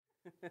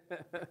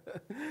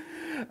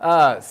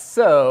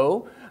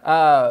The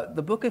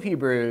book of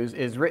Hebrews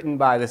is written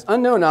by this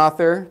unknown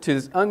author to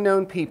this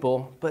unknown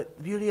people, but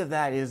the beauty of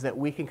that is that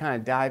we can kind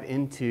of dive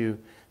into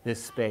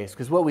this space,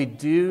 because what we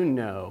do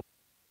know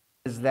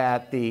is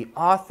that the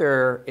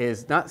author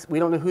is not, we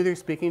don't know who they're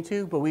speaking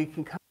to, but we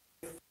can kind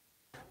of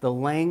the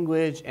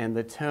language and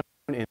the tone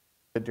and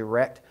the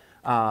direct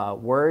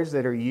words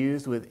that are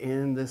used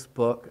within this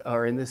book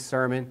or in this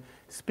sermon,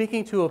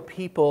 speaking to a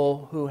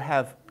people who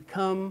have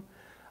come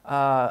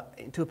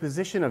into a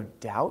position of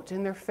doubt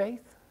in their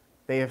faith.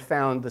 They have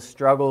found the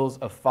struggles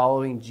of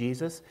following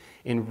Jesus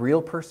in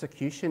real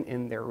persecution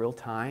in their real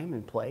time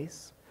and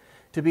place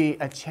to be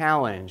a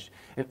challenge,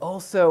 and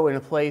also in a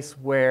place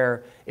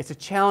where it's a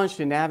challenge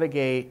to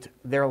navigate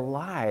their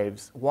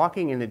lives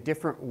walking in a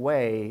different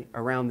way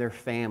around their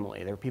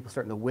family. There are people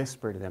starting to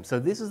whisper to them. So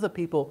this is the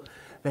people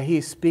that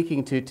he's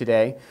speaking to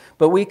today.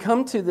 But we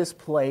come to this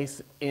place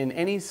in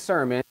any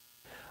sermon.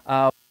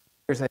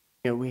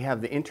 We have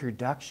the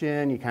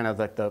introduction, you kind of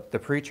like the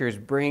preacher is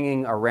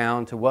bringing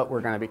around to what we're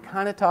going to be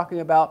kind of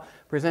talking about,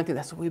 presenting.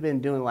 That's what we've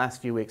been doing the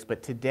last few weeks.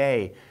 But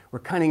today, we're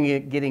kind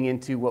of getting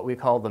into what we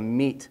call the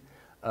meat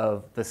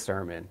of the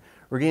sermon.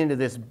 We're getting into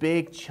this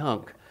big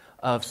chunk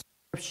of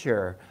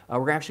Scripture.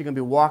 We're actually going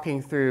to be walking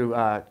through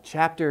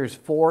chapters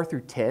 4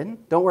 through 10.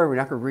 Don't worry, we're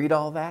not going to read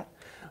all that.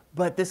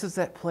 But this is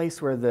that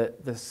place where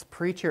this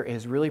preacher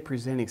is really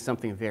presenting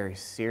something very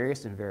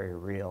serious and very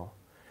real.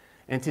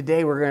 And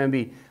today we're going to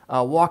be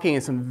walking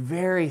in some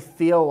very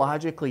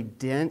theologically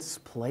dense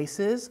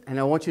places, and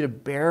I want you to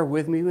bear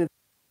with me with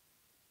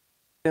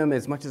them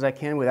as much as I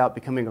can without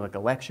becoming like a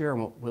lecture,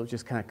 and we'll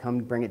just kind of come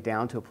bring it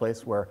down to a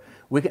place where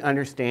we can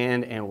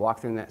understand and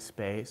walk through that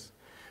space.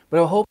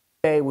 But I hope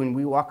today when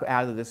we walk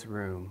out of this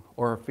room,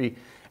 or if we,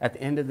 at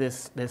the end of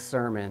this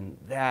sermon,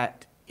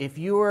 that if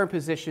you are in a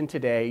position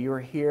today, you are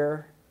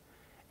here,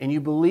 and you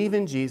believe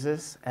in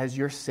Jesus as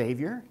your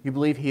Savior, you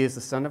believe He is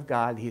the Son of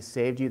God, He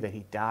saved you, that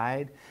He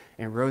died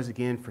and rose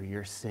again for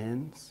your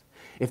sins.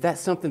 If that's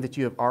something that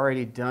you have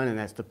already done and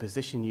that's the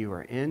position you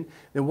are in,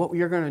 then what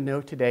you're going to know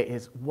today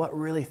is what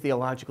really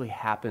theologically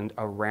happened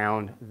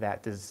around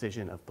that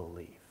decision of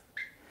belief.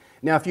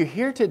 Now, if you're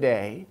here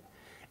today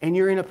and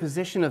you're in a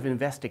position of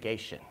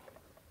investigation,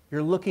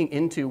 you're looking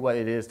into what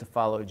it is to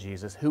follow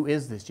Jesus. Who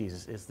is this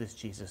Jesus? Is this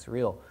Jesus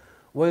real?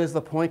 What is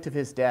the point of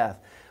His death?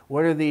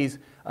 What are these?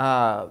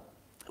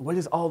 What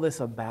is all this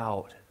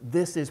about?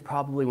 This is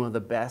probably one of the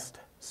best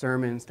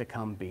sermons to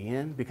come be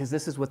in, because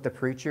this is what the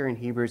preacher in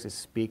Hebrews is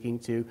speaking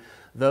to,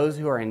 those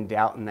who are in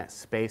doubt in that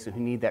space and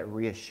who need that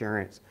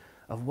reassurance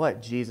of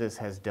what Jesus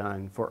has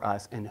done for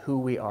us and who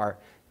we are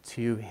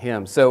to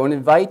Him. So I want to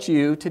invite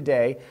you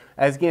today,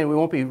 as again, we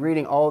won't be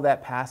reading all of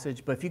that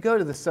passage, but if you go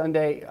to the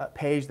Sunday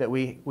page that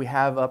we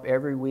have up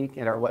every week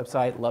at our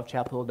website,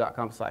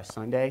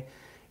 lovechapelhill.com/Sunday,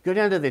 go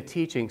down to the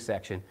teaching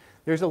section.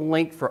 There's a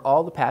link for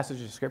all the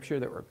passages of Scripture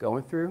that we're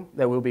going through,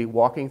 that we'll be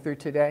walking through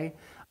today.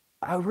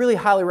 I would really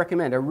highly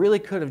recommend. I really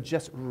could have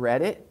just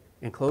read it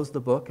and closed the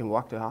book and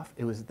walked off.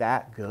 It was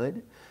that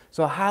good.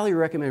 So I highly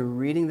recommend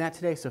reading that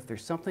today. So if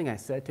there's something I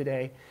said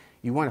today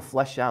you want to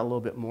flesh out a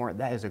little bit more,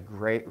 that is a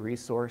great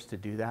resource to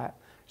do that.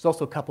 There's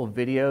also a couple of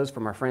videos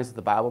from our friends at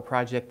the Bible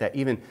Project that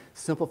even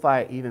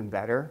simplify it even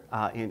better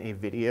in a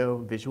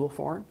visual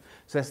form.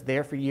 So that's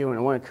there for you, and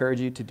I want to encourage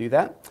you to do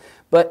that.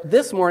 But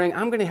this morning,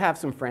 I'm going to have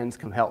some friends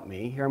come help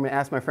me. Here, I'm going to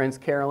ask my friends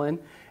Carolyn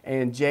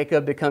and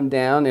Jacob to come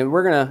down, and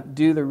we're going to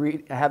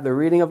do have the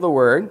reading of the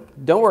Word.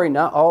 Don't worry,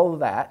 not all of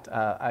that.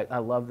 I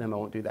love them. I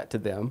won't do that to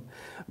them.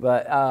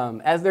 But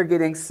as they're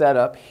getting set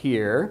up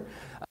here,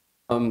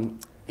 I'm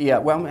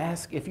going to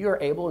ask if you are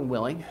able and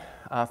willing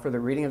for the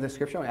reading of the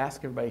Scripture. I'm going to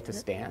ask everybody to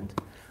stand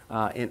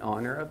in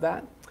honor of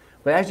that.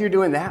 But as you're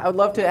doing that, I would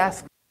love to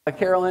ask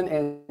Carolyn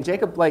and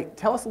Jacob,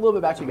 tell us a little bit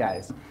about you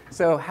guys.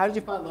 So how did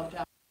you find Love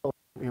Chapel?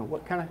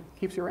 What kind of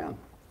keeps you around?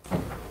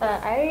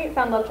 I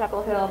found Love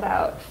Chapel Hill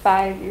about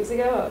 5 years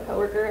ago. A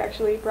coworker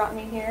actually brought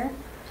me here.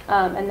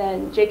 And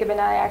then Jacob and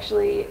I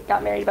actually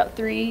got married about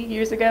 3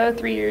 years ago,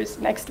 3 years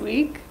next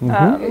week.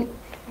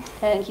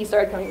 And he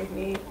started coming with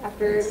me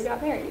after we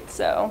got married.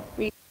 So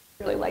we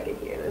really like it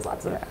here. There's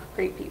lots of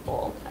great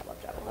people at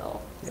Love Chapel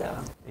Hill. So.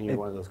 And you're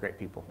one of those great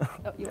people.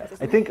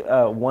 I think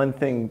one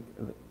thing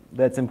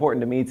that's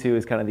important to me too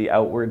is kind of the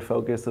outward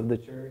focus of the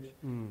church.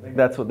 Like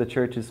that's what the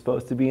church is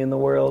supposed to be in the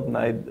world, and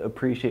I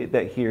appreciate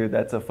that here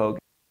that's a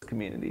focused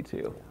community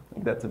too. I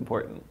think that's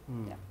important.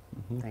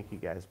 Thank you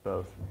guys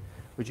both.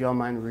 Would you all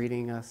mind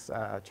reading us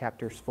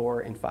chapters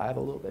 4 and 5 a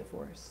little bit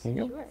for us? Here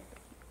you go. Sure.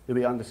 You'll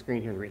be on the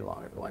screen here to read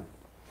along, everyone.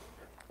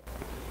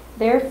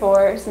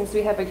 Therefore, since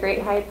we have a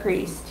great high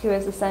priest who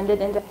has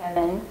ascended into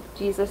heaven,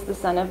 Jesus the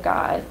Son of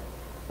God,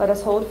 let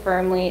us hold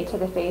firmly to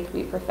the faith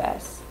we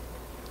profess.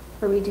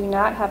 For we do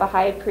not have a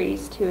high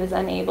priest who is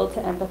unable to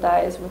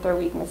empathize with our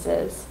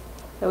weaknesses,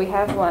 but we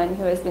have one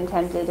who has been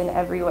tempted in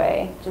every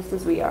way, just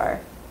as we are,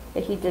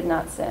 yet he did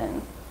not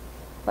sin.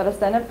 Let us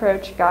then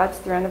approach God's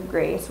throne of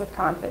grace with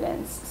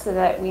confidence, so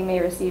that we may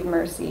receive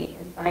mercy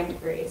and find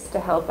grace to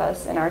help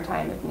us in our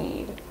time of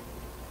need.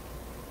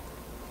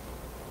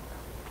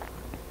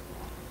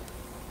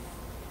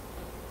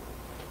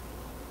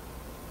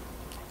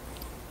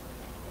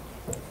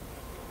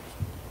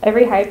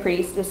 Every high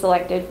priest is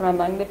selected from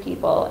among the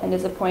people and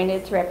is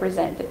appointed to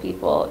represent the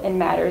people in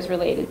matters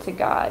related to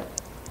God,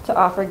 to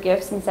offer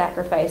gifts and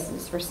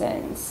sacrifices for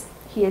sins.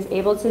 He is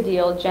able to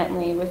deal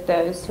gently with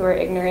those who are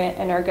ignorant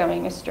and are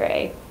going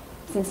astray,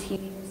 since he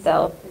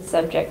himself is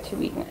subject to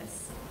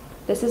weakness.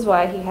 This is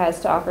why he has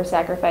to offer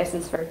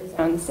sacrifices for his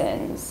own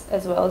sins,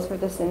 as well as for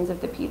the sins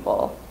of the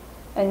people.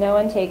 And no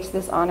one takes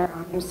this honor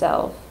on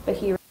himself, but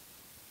he is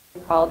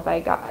called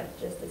by God,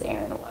 just as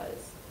Aaron was.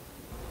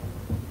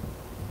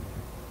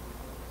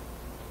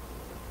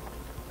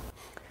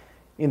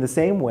 In the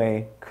same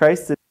way,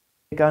 Christ did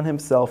not take on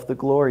himself the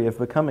glory of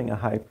becoming a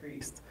high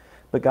priest.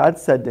 But God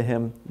said to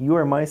him, "You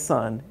are my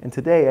son, and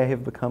today I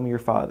have become your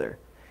father."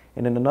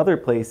 And in another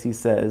place he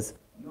says,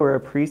 "You are a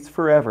priest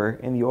forever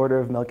in the order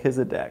of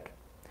Melchizedek."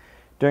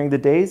 During the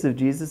days of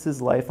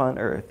Jesus' life on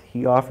earth,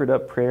 he offered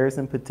up prayers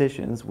and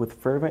petitions with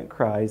fervent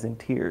cries and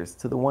tears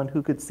to the one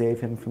who could save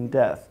him from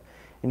death,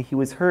 and he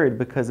was heard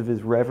because of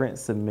his reverent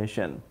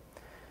submission.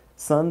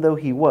 Son though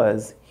he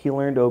was, he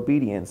learned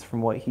obedience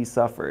from what he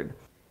suffered,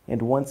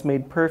 and once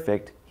made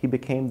perfect, he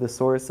became the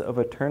source of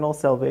eternal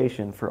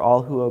salvation for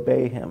all who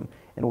obey him,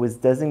 and was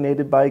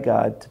designated by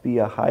God to be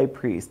a high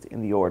priest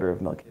in the order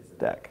of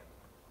Melchizedek.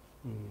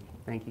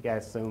 Thank you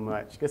guys so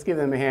much. Let's give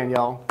them a hand,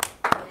 y'all.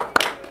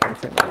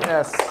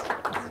 Yes.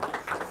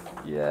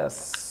 Yes,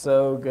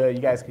 so good.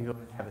 You guys can go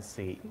and have a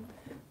seat.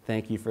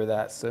 Thank you for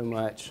that so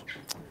much.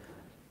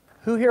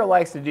 Who here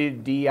likes to do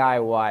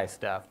DIY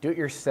stuff? Do it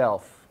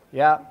yourself.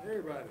 Yeah?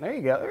 Everybody. There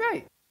you go. All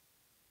right.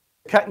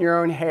 Cutting your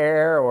own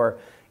hair, or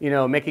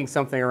making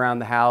something around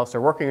the house,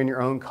 or working on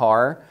your own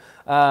car.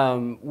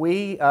 DIY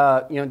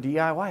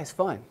is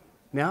fun.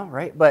 No,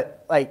 right?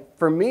 But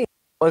for me, it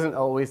wasn't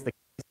always the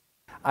case.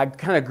 I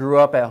kind of grew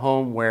up at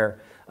home where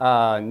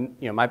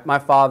my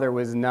father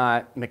was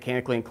not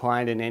mechanically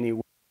inclined in any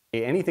way.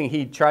 Anything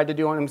he tried to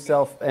do on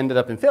himself ended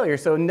up in failure,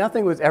 so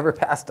nothing was ever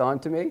passed on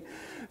to me.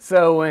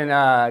 So when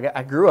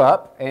I grew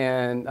up,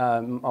 and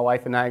my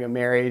wife and I got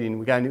married, and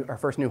we got our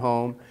first new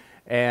home,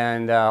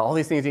 and all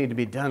these things needed to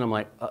be done, I'm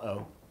like,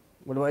 uh-oh,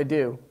 what do I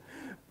do?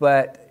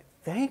 But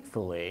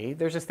thankfully,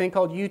 there's this thing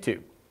called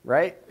YouTube,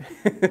 right?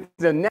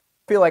 So now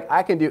I feel like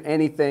I can do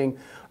anything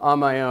on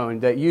my own.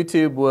 That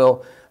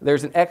YouTube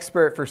there's an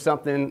expert for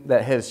something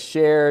that has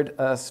shared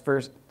how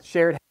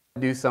to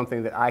do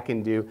something that I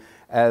can do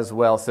as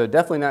well. So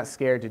definitely not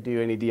scared to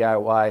do any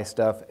DIY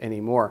stuff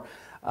anymore.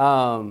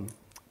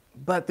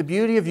 But the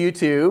beauty of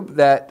YouTube,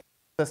 that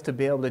allows us to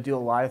be able to do a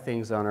lot of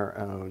things on our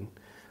own.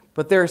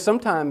 But there are some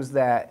times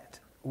that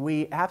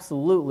we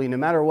absolutely, no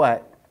matter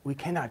what, we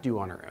cannot do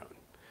on our own.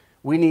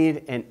 We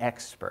need an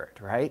expert,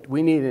 right?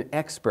 We need an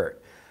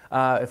expert.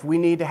 If we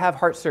need to have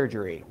heart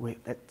surgery,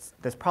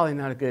 that's probably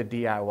not a good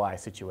DIY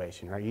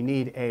situation, right? You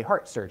need a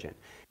heart surgeon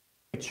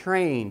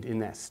trained in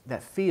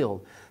that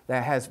field,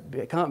 that has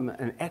become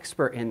an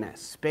expert in that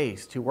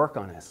space to work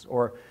on us.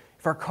 Or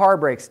if our car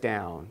breaks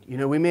down,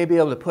 we may be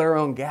able to put our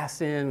own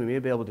gas in, we may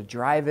be able to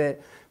drive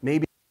it.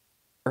 Maybe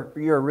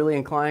you're really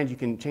inclined, you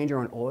can change your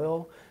own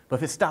oil. But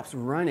if it stops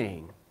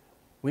running,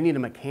 we need a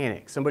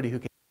mechanic, somebody who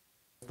can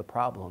fix the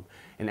problem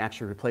and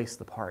actually replace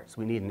the parts.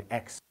 We need an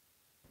expert.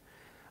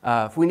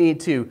 If we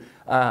need to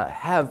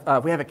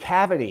if we have a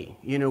cavity,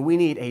 we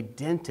need a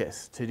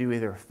dentist to do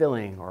either a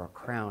filling or a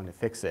crown to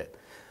fix it.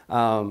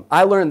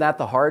 I learned that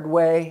the hard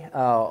way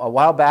a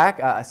while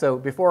back. So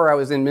before I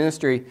was in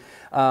ministry,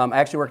 I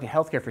actually worked in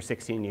healthcare for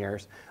 16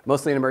 years,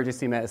 mostly in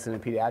emergency medicine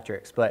and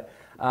pediatrics. But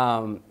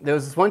there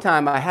was this one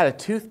time I had a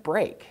tooth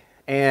break,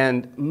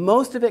 and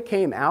most of it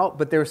came out,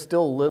 but there was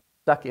still a little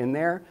stuck in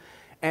there.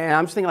 And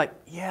I'm just thinking like,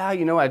 I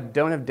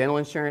don't have dental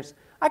insurance.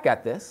 I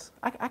got this.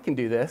 I can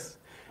do this.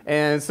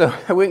 And so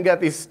I went and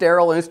got these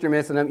sterile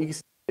instruments, and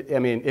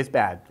it's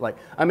bad. Like,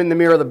 I'm in the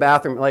mirror of the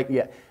bathroom,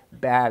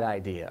 bad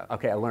idea.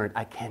 Okay, I learned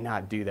I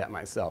cannot do that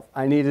myself.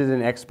 I needed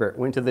an expert.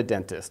 Went to the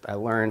dentist. I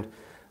learned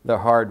the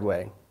hard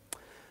way.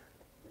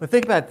 But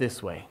think about it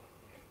this way.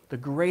 The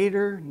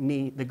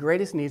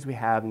greatest needs we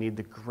have need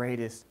the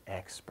greatest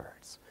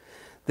experts.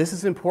 This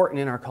is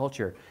important in our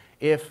culture.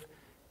 If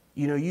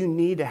you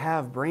need to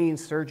have brain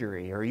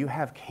surgery, or you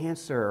have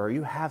cancer, or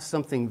you have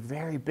something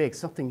very big,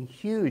 something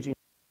huge in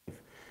your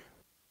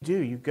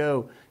life, you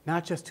go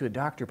not just to a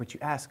doctor, but you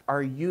ask,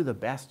 are you the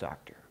best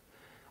doctor?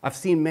 I've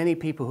seen many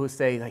people who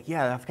say,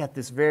 I've got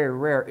this very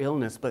rare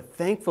illness, but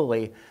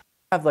thankfully,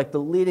 I have the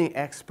leading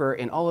expert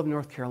in all of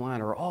North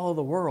Carolina or all of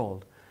the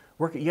world.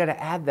 You got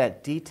to add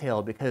that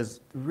detail,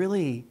 because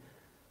really,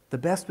 the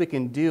best we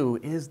can do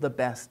is the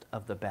best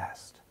of the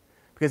best.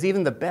 Because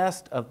even the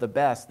best of the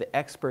best, the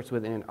experts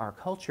within our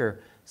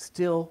culture,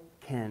 still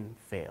can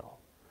fail.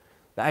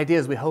 The idea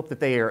is we hope that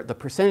the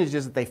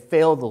percentages that they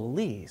fail the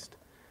least,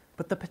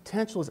 but the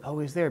potential is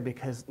always there,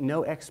 because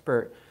no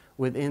expert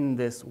within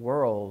this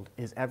world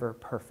is ever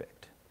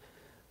perfect.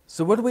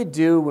 So what do we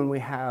do when we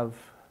have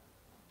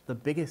the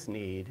biggest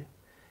need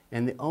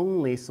and the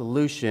only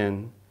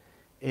solution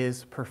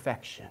is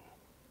perfection?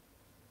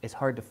 It's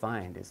hard to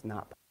find. It's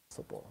not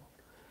possible.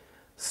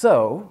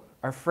 So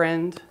our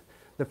friend,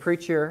 the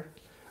preacher,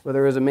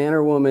 whether it was a man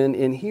or woman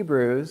in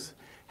Hebrews,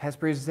 has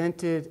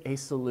presented a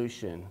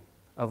solution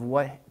of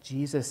what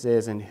Jesus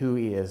is and who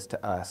he is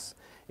to us.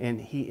 And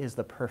he is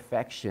the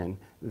perfection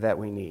that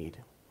we need.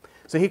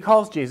 So he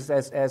calls Jesus,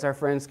 as our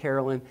friends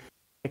Carolyn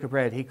Jacob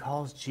read, he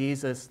calls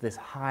Jesus this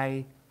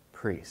high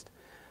priest.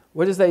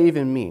 What does that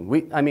even mean?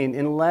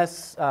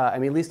 Unless, at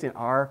least in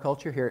our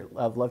culture here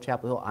of Love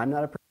Chapel Hill, I'm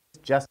not a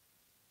priest, just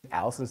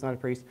Allison's not a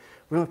priest.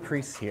 We don't have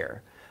priests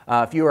here.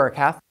 If you are a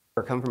Catholic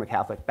or come from a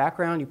Catholic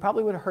background, you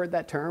probably would have heard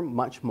that term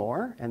much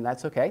more, and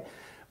that's okay.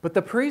 But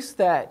the priest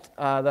that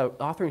the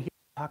author in Hebrews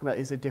is talking about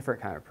is a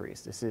different kind of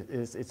priest.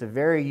 It's a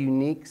very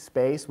unique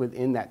space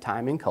within that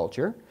time and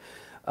culture.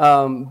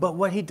 But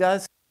what he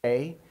does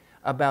say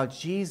about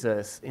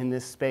Jesus in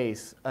this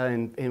space,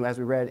 and as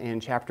we read in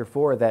chapter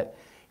 4, that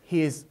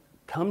he has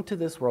come to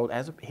this world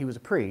he was a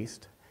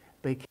priest,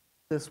 but he came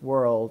to this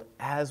world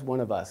as one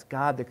of us.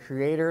 God, the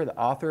creator, the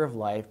author of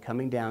life,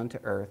 coming down to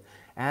earth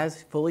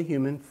as fully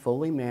human,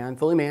 fully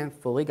man,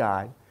 fully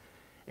God.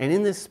 And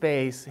in this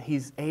space,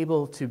 he's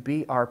able to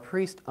be our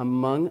priest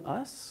among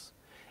us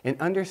and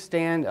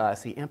understand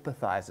us. He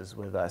empathizes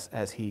with us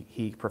as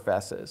he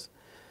professes.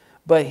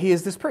 But he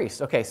is this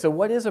priest. Okay, so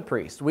what is a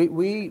priest?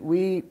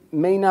 We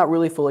may not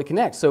really fully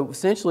connect. So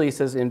essentially, he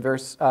says in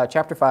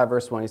chapter 5,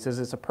 verse 1, he says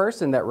it's a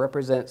person that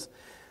represents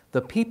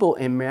the people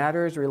in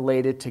matters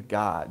related to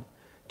God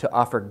to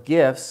offer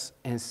gifts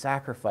and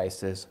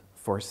sacrifices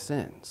for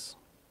sins.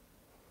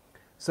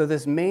 So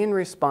this main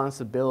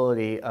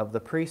responsibility of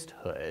the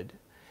priesthood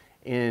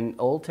in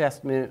Old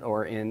Testament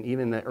or in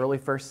even the early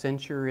first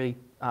century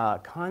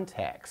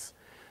context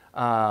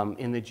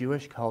in the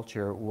Jewish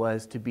culture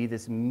was to be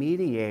this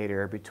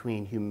mediator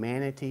between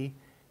humanity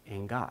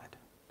and God.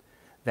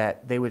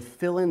 That they would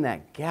fill in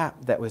that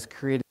gap that was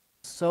created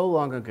so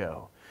long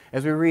ago.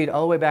 As we read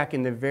all the way back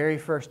in the very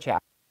first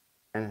chapter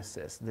of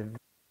Genesis, the very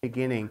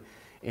beginning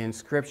in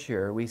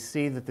Scripture, we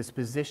see that this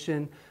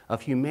position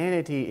of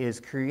humanity is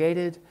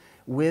created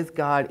with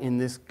God in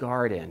this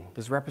garden,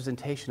 this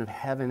representation of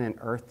heaven and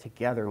earth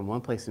together in one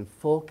place in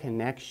full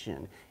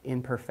connection,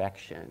 in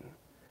perfection.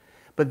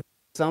 But at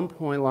some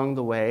point along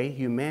the way,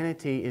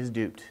 humanity is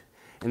duped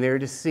and they're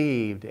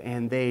deceived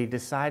and they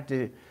decide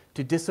to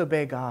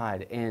disobey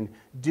God and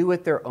do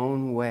it their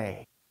own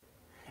way.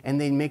 And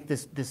they make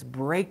this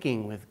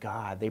breaking with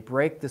God. They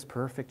break this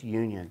perfect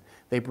union.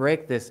 They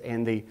break this,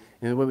 and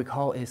what we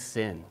call is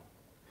sin.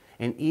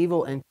 And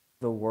evil enters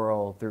the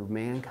world through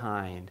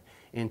mankind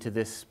into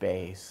this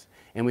space.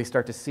 And we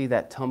start to see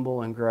that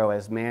tumble and grow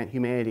as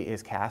humanity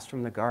is cast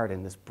from the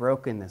garden. This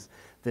brokenness,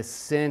 this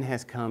sin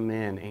has come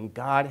in, and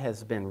God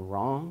has been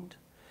wronged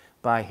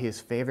by his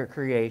favorite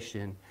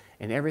creation,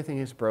 and everything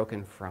is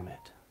broken from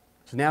it.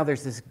 So now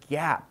there's this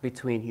gap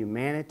between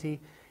humanity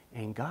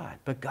and God.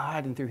 But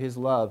God, and through his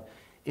love,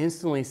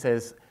 instantly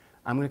says,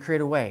 I'm going to create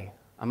a way.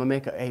 I'm going to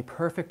make a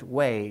perfect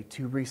way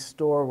to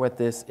restore what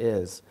this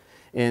is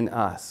in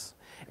us.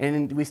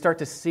 And we start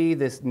to see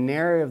this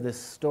narrative, this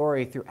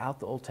story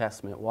throughout the Old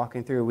Testament,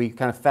 walking through. We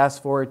kind of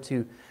fast forward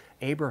to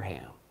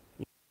Abraham.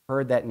 You've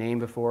heard that name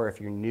before if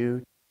you're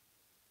new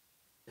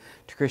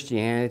to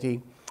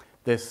Christianity.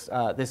 This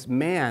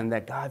man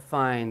that God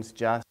finds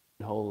just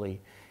and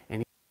holy,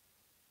 and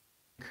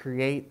he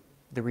create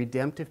the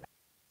redemptive,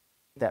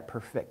 that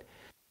perfect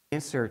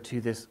answer to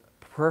this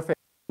perfect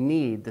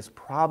need, this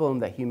problem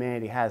that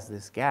humanity has,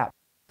 this gap,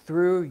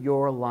 through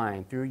your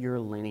line, through your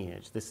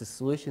lineage. This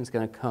solution is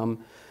going to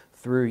come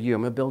through you.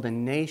 I'm going to build a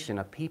nation,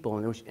 a people,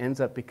 which ends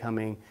up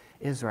becoming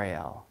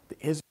Israel, the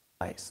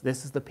Israelites.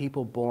 This is the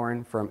people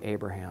born from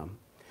Abraham.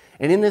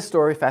 And in this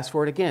story, fast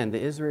forward again,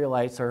 the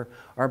Israelites are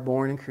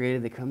born and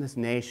created. They become this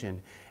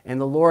nation. And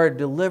the Lord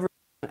delivers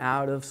them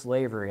out of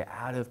slavery,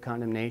 out of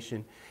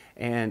condemnation.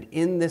 And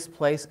in this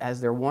place,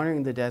 as they're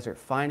wandering the desert,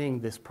 finding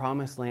this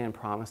promised land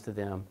promised to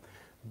them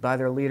by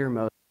their leader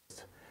Moses,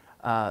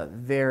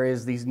 there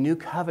is these new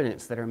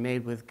covenants that are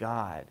made with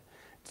God,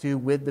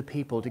 with the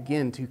people, to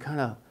kind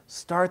of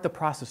start the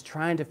process,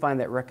 trying to find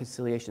that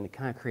reconciliation, to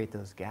kind of create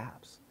those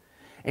gaps.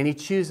 And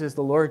the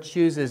Lord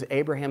chooses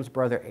Abraham's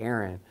brother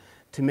Aaron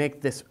to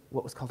make this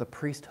what was called a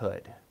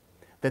priesthood.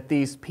 That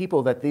these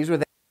people, these were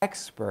the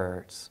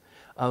experts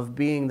of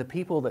being the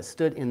people that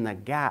stood in the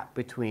gap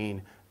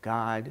between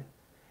God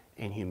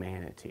and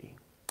humanity.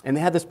 And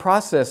they had this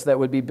process that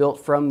would be built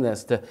from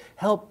this to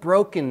help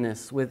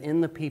brokenness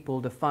within the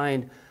people to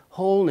find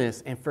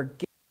wholeness and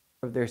forgiveness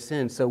of their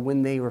sins. So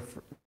when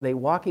they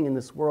walking in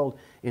this world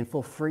in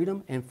full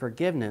freedom and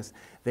forgiveness,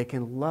 they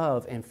can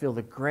love and feel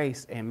the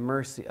grace and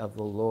mercy of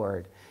the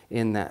Lord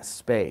in that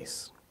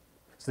space.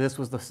 So this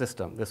was the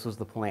system. This was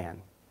the plan.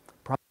 The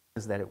problem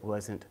is that it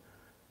wasn't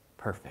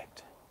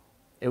perfect.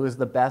 It was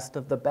the best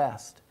of the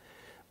best,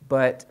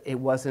 but it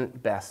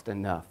wasn't best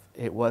enough.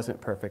 It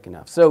wasn't perfect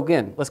enough. So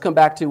again, let's come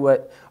back to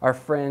what our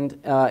friend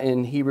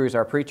in Hebrews,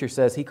 our preacher,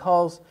 says. He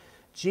calls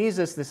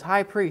Jesus this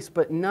high priest,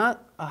 but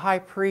not a high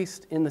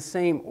priest in the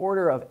same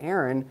order of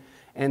Aaron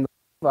and the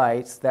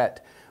Levites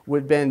that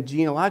would have been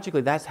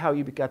genealogically. That's how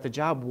you got the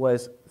job,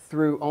 was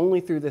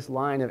only through this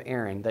line of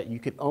Aaron, that you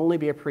could only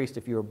be a priest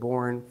if you were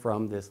born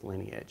from this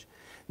lineage.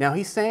 Now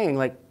he's saying,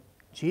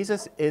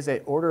 Jesus is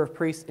an order of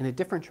priests in a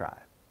different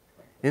tribe,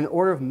 in the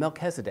order of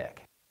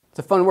Melchizedek. It's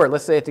a fun word.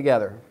 Let's say it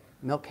together.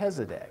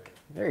 Melchizedek.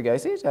 There you go.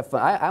 See, have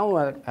fun. I don't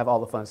want to have all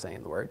the fun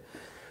saying the word.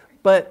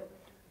 But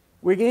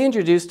we get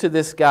introduced to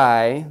this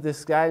guy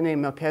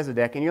named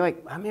Melchizedek, and you're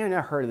like, I may have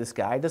not heard of this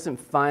guy. He doesn't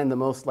find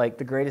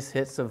the greatest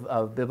hits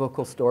of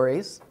biblical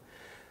stories,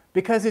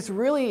 because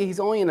he's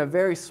only in a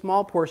very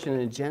small portion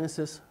in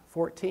Genesis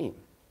 14.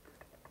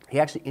 He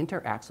actually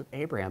interacts with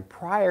Abraham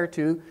prior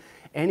to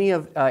any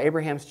of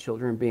Abraham's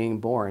children being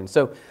born.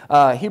 So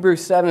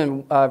Hebrews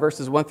 7,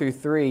 verses 1 through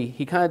 3,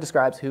 he kind of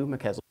describes who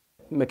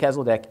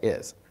Melchizedek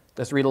is.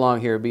 Let's read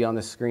along here. It'll be on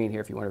the screen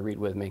here if you want to read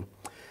with me.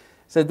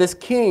 So this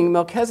king,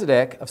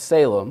 Melchizedek of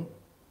Salem,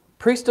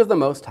 priest of the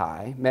Most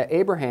High, met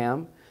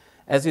Abraham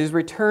as he was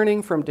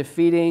returning from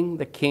defeating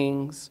the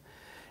kings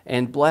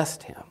and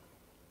blessed him.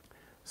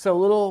 So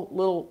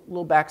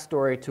little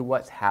backstory to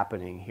what's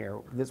happening here.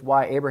 This is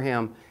why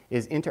Abraham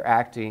is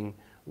interacting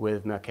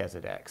with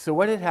Melchizedek. So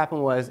what had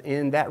happened was,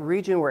 in that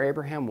region where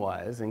Abraham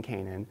was, in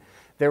Canaan,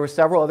 there were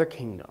several other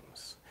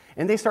kingdoms.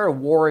 And they started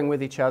warring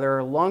with each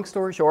other. Long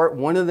story short,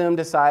 one of them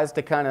decides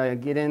to kind of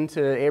get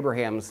into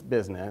Abraham's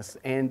business,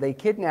 and they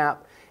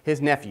kidnap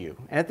his nephew.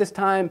 And at this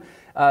time,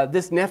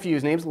 this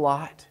nephew's name's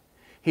Lot.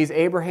 He's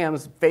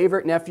Abraham's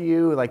favorite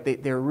nephew. Like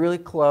they're really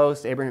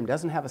close. Abraham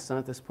doesn't have a son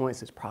at this point,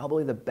 so it's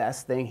probably the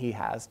best thing he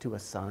has to a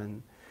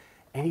son.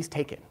 And he's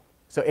taken.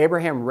 So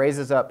Abraham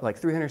raises up like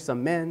 300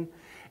 some men,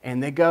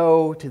 and they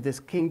go to this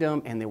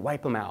kingdom and they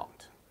wipe them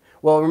out.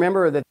 Well,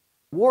 remember that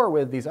war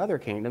with these other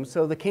kingdoms,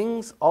 so the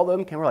kings, all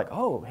of them were like,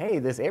 oh, hey,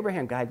 this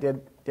Abraham guy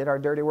did our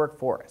dirty work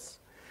for us.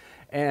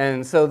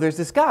 And so there's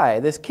this guy,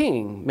 this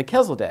king,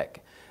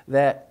 Melchizedek,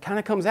 that kind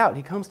of comes out.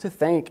 He comes to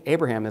thank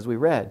Abraham, as we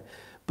read.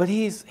 But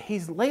he's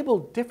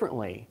labeled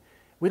differently.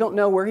 We don't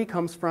know where he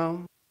comes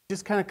from. He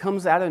just kind of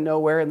comes out of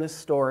nowhere in this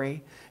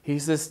story.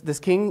 He's this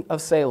king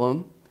of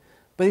Salem,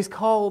 but he's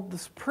called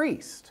this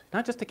priest.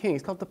 Not just a king,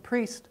 he's called the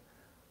priest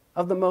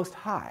of the Most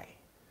High.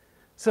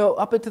 So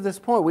up until this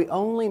point, we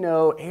only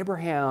know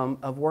Abraham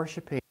of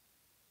worshiping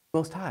the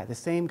Most High, the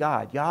same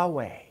God,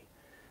 Yahweh,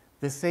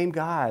 the same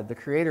God, the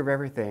creator of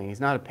everything. He's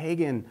not a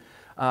pagan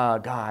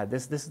God.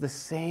 This is the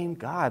same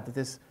God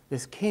that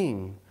this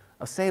king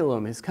of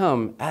Salem has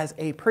come as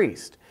a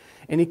priest.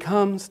 And he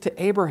comes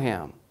to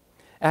Abraham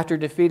after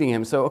defeating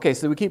him. So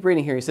we keep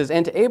reading here. He says,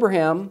 and to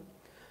Abraham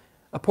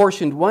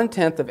apportioned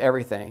 1/10 of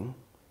everything.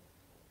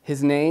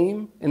 His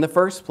name, in the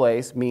first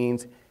place,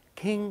 means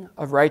King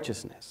of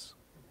Righteousness.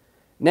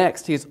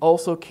 Next, he is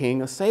also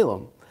king of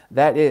Salem.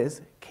 That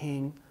is,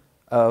 king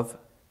of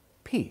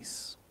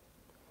peace.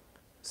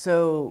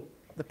 So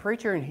the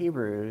preacher in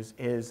Hebrews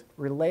is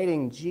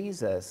relating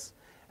Jesus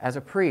as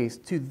a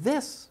priest to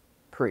this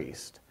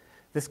priest.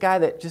 This guy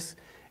that just,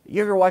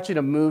 you ever watching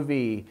a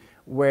movie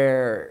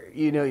where,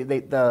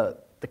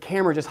 the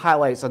camera just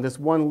highlights on this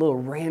one little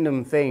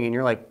random thing, and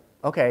you're like,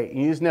 okay,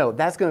 you just know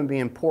that's going to be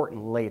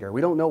important later.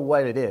 We don't know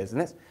what it is.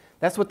 And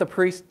that's what the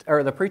priest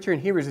or the preacher in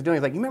Hebrews is doing.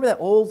 He's like, you remember that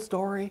old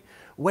story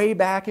way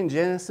back in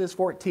Genesis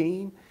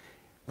 14?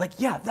 Like,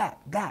 yeah,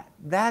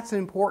 that's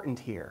important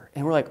here.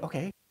 And we're like,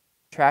 okay,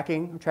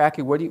 tracking.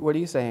 What are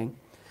you saying?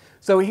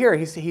 So here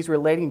he's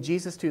relating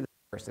Jesus to the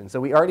person. So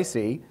we already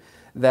see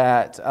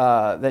that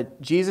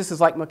Jesus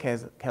is like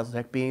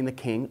Melchizedek, being the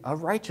king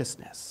of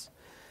righteousness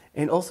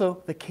and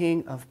also the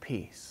king of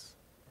peace.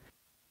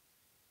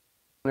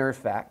 Another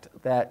fact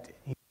that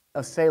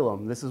of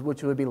Salem, this is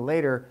which would be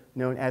later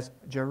known as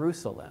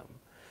Jerusalem.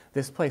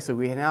 This place, so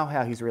we now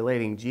have, he's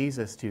relating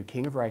Jesus to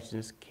King of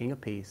Righteousness, King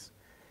of Peace,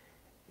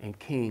 and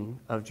King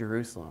of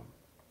Jerusalem,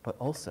 but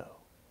also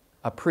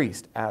a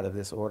priest out of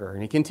this order.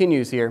 And he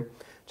continues here,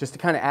 just to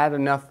kind of add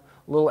enough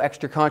little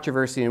extra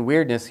controversy and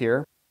weirdness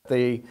here.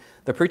 The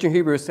preacher in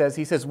Hebrews says,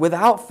 he is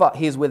without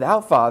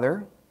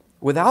father,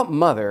 without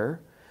mother,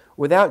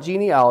 without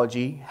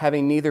genealogy,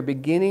 having neither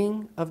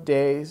beginning of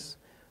days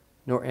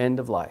nor end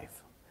of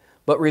life.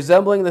 But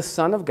resembling the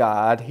Son of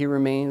God, he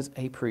remains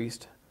a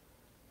priest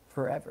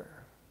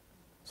forever.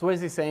 So what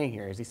is he saying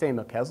here? Is he saying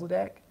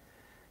Melchizedek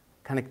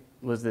kind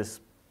of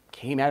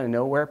came out of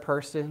nowhere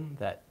person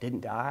that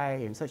didn't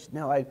die and such?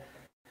 No,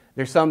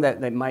 there's some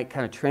that might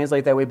kind of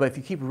translate that way, but if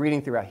you keep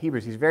reading throughout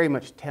Hebrews, he's very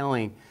much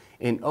telling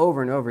in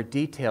over and over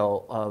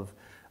detail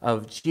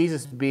of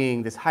Jesus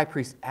being this high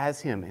priest as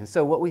him. And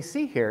so what we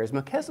see here is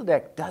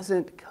Melchizedek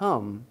doesn't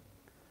come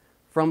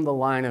from the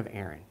line of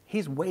Aaron.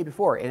 He's way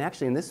before. And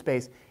actually in this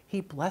space,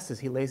 he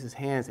lays his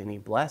hands and he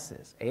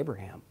blesses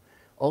Abraham,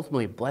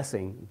 ultimately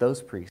blessing those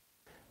priests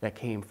that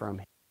came from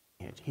him.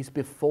 He's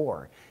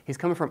before. He's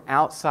coming from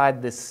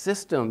outside this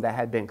system that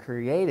had been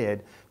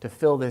created to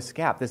fill this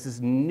gap. This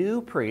is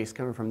new priest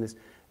coming from this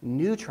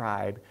new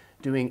tribe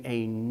doing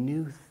a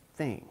new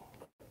thing.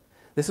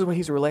 This is what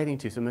he's relating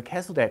to. So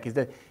Melchizedek is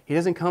that he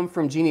doesn't come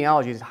from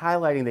genealogy. He's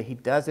highlighting that he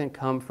doesn't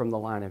come from the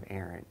line of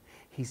Aaron.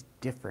 He's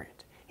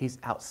different. He's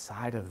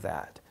outside of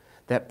that.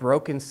 That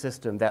broken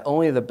system, that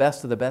only the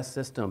best of the best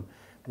system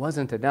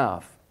wasn't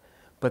enough.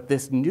 But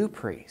this new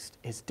priest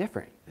is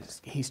different.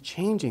 He's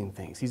changing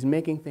things. He's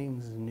making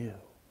things new.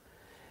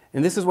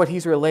 And this is what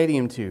he's relating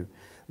him to,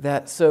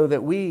 that so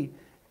that we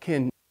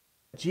can,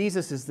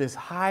 Jesus is this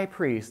high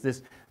priest,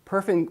 this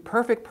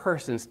perfect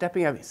person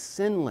stepping out,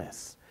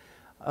 sinless,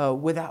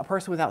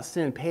 person without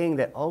sin, paying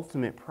that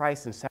ultimate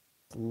price and sacrifice,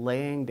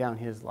 laying down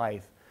his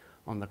life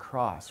on the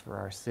cross for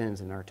our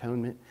sins and our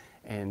atonement,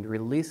 and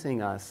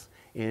releasing us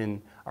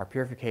in our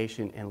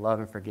purification and love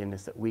and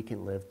forgiveness that we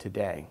can live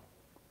today.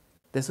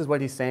 This is what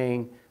he's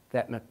saying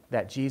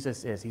that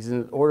Jesus is. He's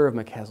in the order of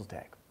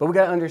Melchizedek. But we've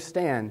got to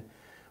understand,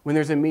 when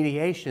there's a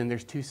mediation,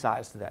 there's two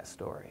sides to that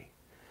story.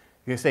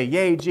 You say,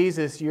 yay,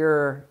 Jesus,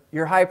 you're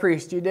high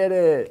priest, you did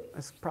it.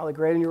 That's probably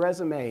great on your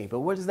resume.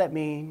 But what does that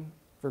mean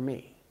for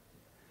me?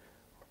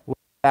 We'll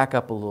back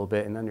up a little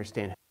bit and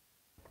understand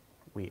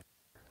who we are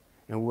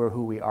and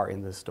who we are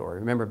in this story.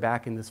 Remember,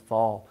 back in this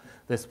fall,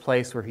 this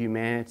place where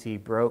humanity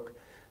broke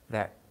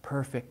that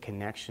perfect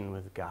connection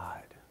with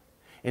God.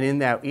 And in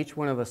that, each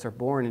one of us are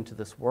born into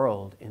this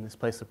world in this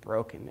place of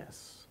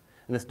brokenness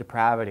and this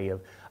depravity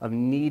of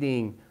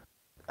needing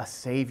a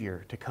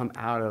Savior to come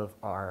out of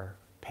our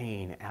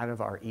pain, out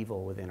of our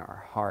evil within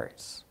our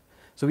hearts.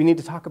 So we need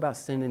to talk about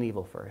sin and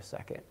evil for a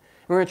second.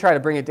 We're going to try to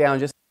bring it down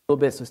just a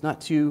little bit so it's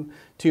not too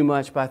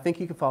much, but I think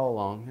you can follow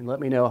along and let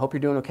me know. I hope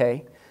you're doing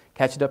okay.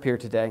 Catch it up here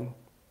today.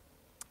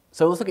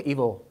 So let's look at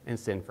evil and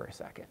sin for a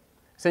second.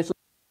 Essentially,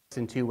 it's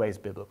in two ways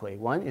biblically.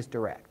 One is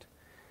direct.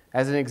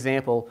 As an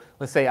example,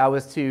 let's say I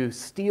was to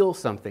steal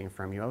something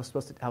from you.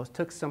 I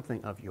took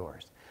something of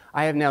yours.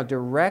 I have now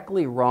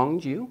directly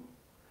wronged you.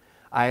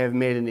 I have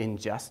made an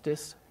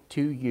injustice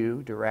to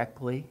you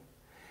directly.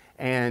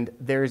 And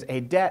there's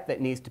a debt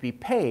that needs to be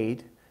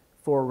paid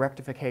for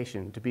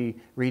rectification, to be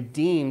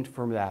redeemed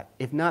from that.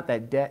 If not,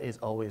 that debt is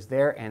always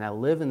there, and I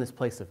live in this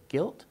place of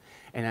guilt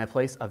and a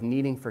place of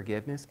needing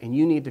forgiveness, and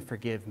you need to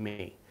forgive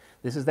me.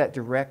 This is that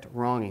direct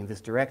wronging,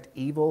 this direct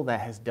evil that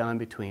has done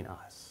between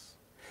us.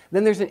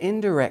 Then there's an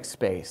indirect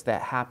space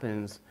that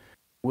happens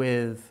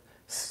with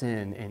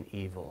sin and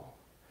evil.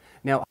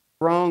 Now, I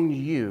wronged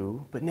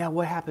you, but now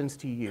what happens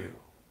to you?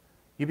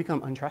 You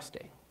become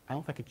untrusting.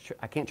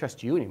 I can't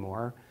trust you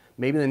anymore.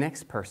 Maybe the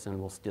next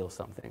person will steal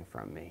something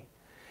from me.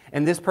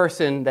 And this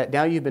person that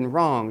now you've been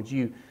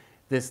wronged,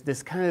 this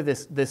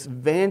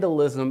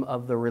vandalism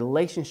of the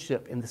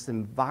relationship in this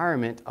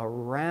environment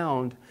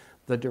around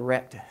the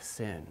direct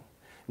sin.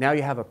 Now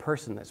you have a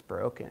person that's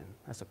broken.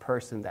 That's a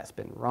person that's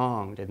been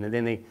wronged. And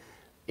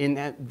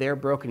then their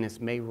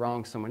brokenness may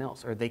wrong someone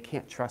else, or they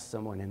can't trust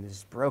someone. And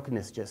this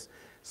brokenness just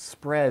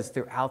spreads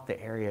throughout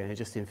the area, and it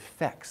just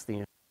infects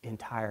the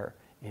entire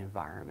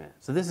environment.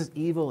 So this is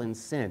evil and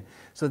sin.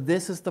 So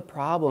this is the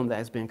problem that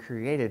has been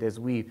created as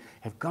we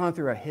have gone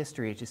through our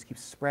history. It just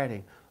keeps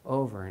spreading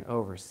over and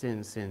over.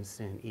 Sin, sin,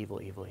 sin, evil,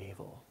 evil,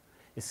 evil.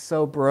 It's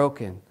so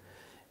broken,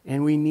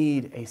 and we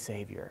need a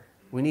Savior.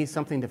 We need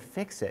something to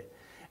fix it.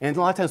 And a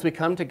lot of times we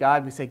come to God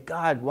and we say,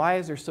 God, why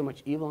is there so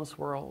much evil in this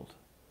world?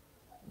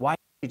 Why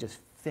can't you just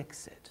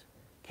fix it?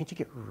 Can't you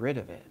get rid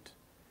of it?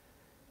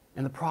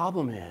 And the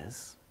problem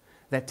is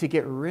that to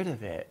get rid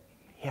of it,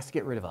 he has to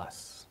get rid of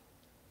us.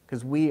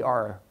 Because we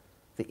are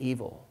the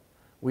evil.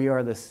 We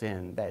are the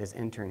sin that is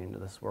entering into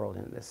this world,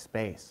 into this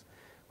space,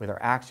 with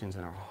our actions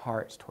and our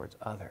hearts towards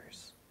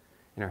others,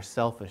 and our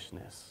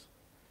selfishness,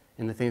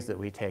 and the things that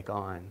we take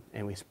on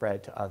and we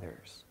spread to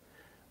others.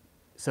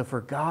 So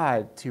for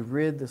God to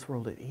rid this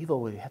world of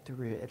evil, we have to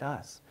rid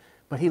us.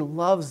 But he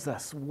loves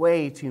us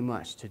way too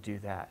much to do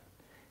that.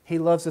 He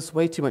loves us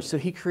way too much. So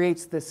he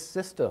creates this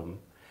system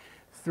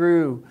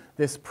through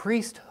this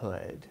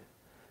priesthood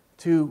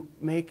to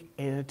make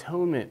an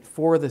atonement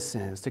for the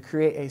sins, to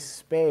create a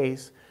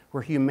space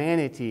where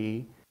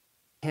humanity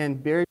can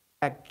bridge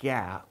that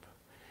gap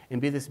and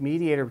be this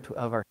mediator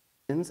of our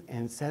sins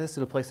and set us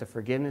in a place of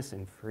forgiveness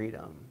and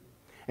freedom.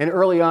 And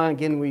early on,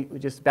 again, we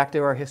just back to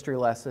our history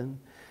lesson,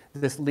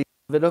 this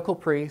Levitical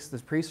priest,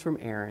 this priest from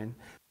Aaron,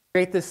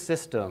 create this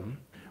system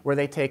where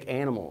they take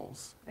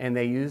animals and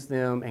they use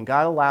them, and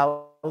God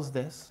allows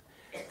this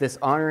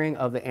honoring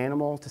of the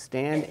animal to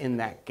stand in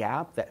that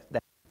gap,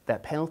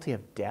 that penalty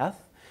of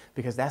death,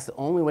 because that's the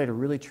only way to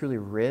really truly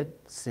rid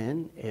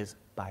sin is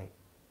by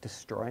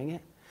destroying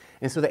it.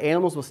 And so the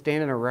animals will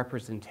stand in a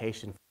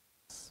representation,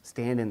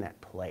 stand in that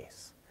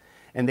place.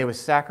 And they would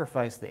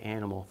sacrifice the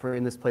animal for,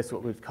 in this place,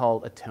 what we've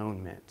called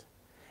atonement.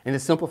 And to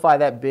simplify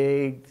that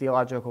big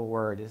theological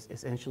word,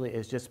 essentially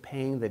is just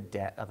paying the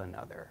debt of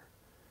another.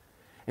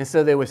 And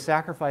so they would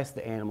sacrifice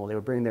the animal. They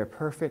would bring their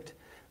perfect,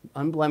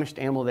 unblemished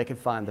animal they could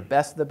find, the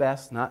best of the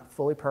best, not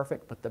fully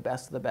perfect, but the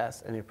best of the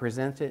best, and they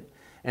present it.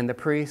 And the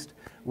priest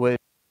would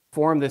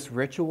perform this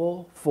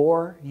ritual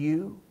for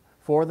you,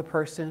 for the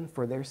person,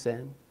 for their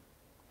sin.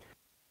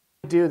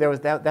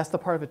 That's the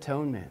part of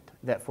atonement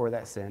for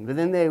that sin. But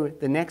then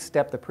the next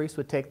step, the priest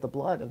would take the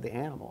blood of the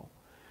animal,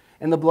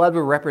 and the blood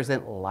would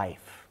represent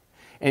life.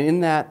 And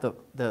in that,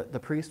 the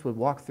priest would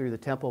walk through the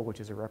temple, which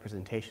is a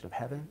representation of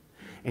heaven,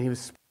 and he would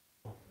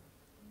sprinkle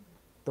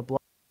the blood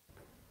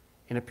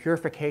in a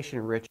purification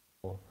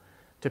ritual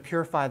to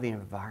purify the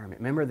environment.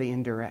 Remember the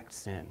indirect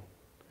sin,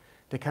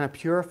 to kind of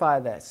purify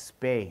that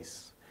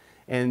space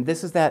And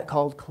this is that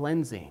called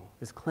cleansing,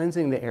 this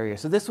cleansing the area.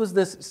 So this was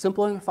this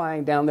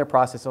simplifying down their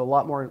process, so a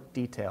lot more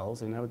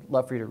details, and I would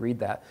love for you to read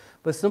that.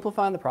 But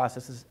simplifying the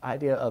process is the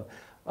idea of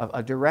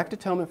a direct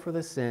atonement for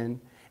the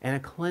sin and a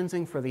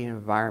cleansing for the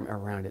environment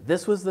around it.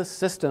 This was the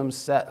system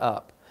set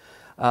up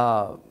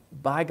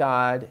by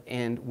God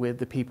and with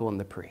the people and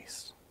the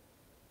priests.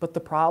 But the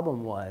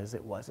problem was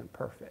it wasn't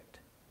perfect.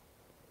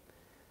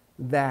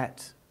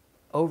 That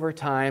over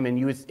time,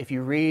 and if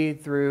you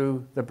read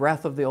through the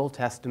breadth of the Old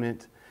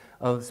Testament,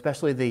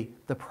 especially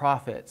the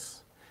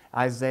prophets,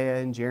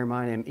 Isaiah and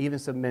Jeremiah, and even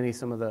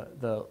some of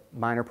the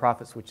minor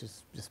prophets, which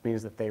just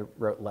means that they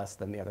wrote less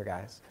than the other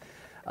guys.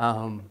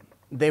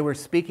 They were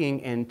speaking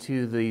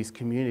into these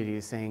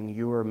communities saying,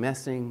 you are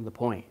missing the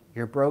point.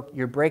 You're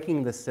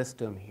breaking the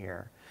system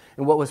here.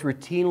 And what was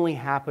routinely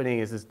happening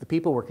is the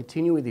people were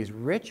continuing with these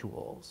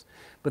rituals,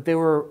 but they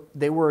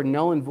were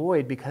null and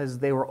void because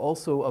they were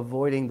also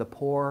avoiding the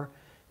poor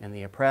and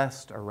the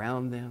oppressed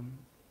around them.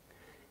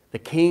 The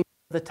king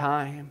of the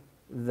time,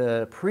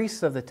 the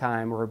priests of the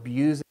time were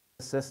abusing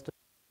the system,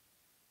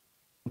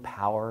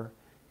 power,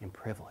 and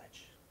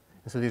privilege.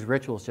 And so these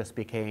rituals just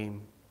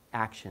became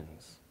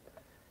actions.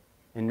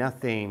 And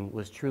nothing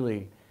was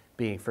truly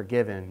being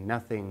forgiven.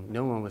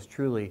 No one was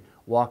truly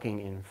walking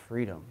in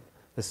freedom.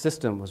 The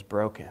system was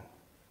broken.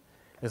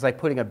 It's like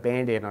putting a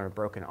Band-Aid on a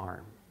broken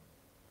arm.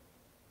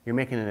 You're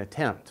making an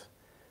attempt,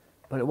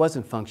 but it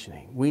wasn't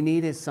functioning. We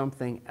needed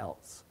something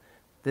else.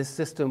 This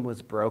system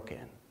was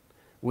broken.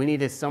 We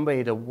needed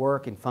somebody to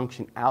work and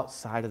function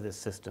outside of this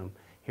system.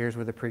 Here's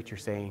where the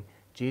preacher's saying,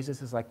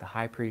 Jesus is like the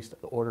high priest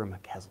of the order of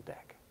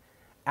Melchizedek.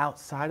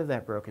 Outside of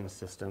that broken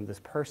system, this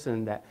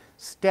person that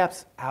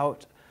steps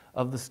out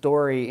of the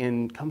story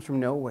and comes from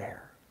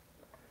nowhere,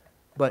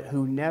 but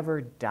who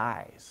never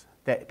dies,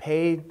 that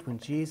paid when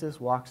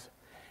Jesus walks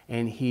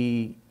and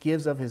he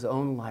gives of his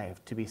own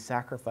life to be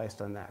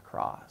sacrificed on that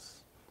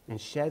cross and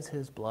sheds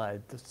his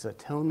blood. This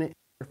atonement,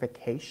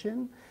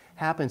 purification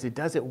happens. It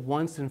does it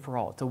once and for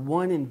all. It's a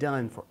one and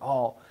done for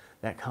all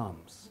that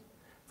comes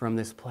from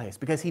this place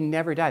because he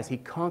never dies. He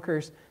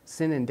conquers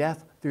sin and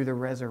death through the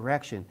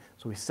resurrection.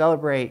 So we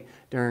celebrate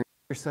during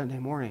Sunday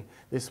morning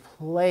this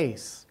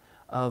place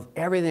of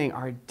everything.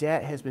 Our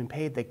debt has been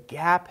paid. The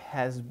gap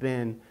has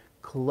been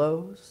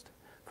closed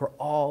for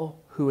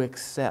all who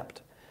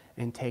accept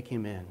and take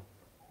him in.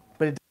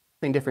 But it does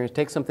something different. It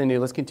takes something new.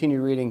 Let's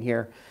continue reading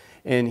here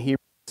in Hebrews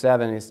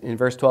 7. In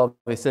verse 12,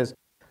 it says,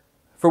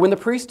 "For when the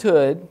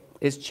priesthood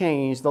is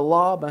changed, the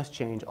law must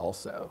change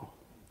also."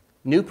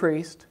 New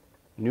priest,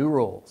 new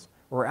rules.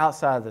 We're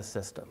outside of the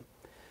system.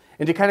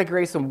 And to kind of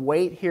create some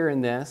weight here in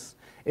this,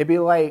 it'd be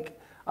like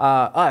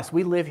us.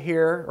 We live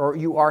here, or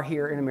you are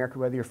here in America,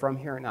 whether you're from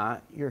here or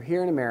not. You're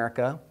here in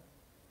America.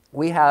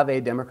 We have a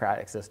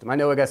democratic system. I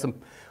know we got some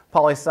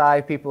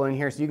poli-sci people in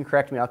here, so you can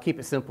correct me. I'll keep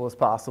it simple as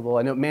possible.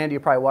 I know, Mandy, you're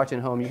probably watching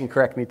at home. You can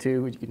correct me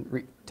too. You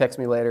can text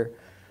me later.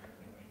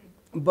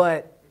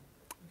 But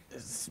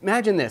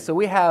imagine this. So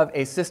we have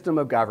a system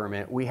of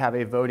government. We have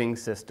a voting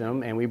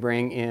system, and we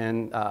bring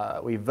in,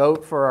 we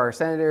vote for our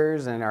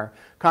senators and our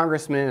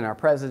congressmen and our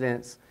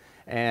presidents,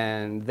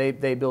 and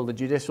they build a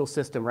judicial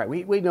system, right?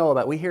 We know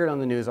about, we hear it on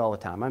the news all the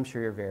time. I'm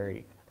sure you're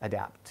very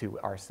adept to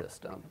our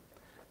system.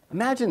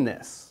 Imagine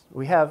this.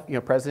 We have,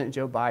 President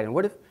Joe Biden.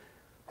 What if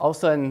all of a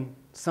sudden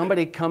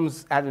somebody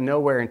comes out of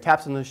nowhere and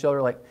taps on the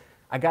shoulder like,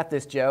 "I got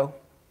this, Joe.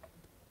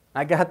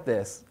 I got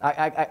this.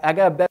 I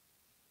got a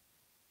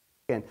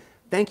better.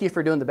 Thank you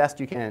for doing the best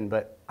you can,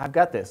 but I've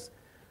got this."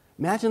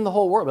 Imagine the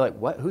whole world be like,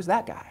 "What? Who's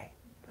that guy?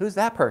 Who's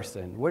that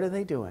person? What are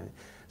they doing?"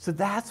 So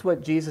that's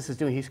what Jesus is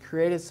doing. He's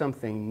created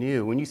something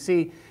new. When you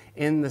see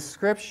in the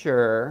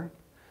scripture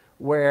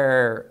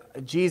where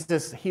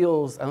Jesus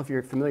heals, I don't know if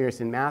you're familiar,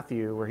 it's in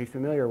Matthew,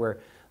 where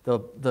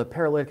the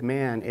paralytic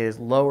man is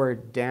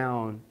lowered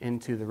down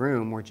into the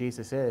room where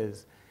Jesus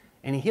is,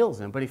 and he heals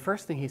him. But the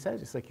first thing he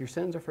says is like, "Your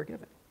sins are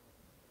forgiven."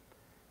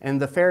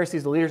 And the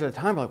Pharisees, the leaders at the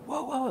time, were like,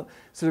 whoa, whoa, whoa.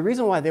 So the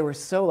reason why they were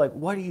so like,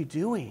 "What are you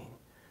doing?"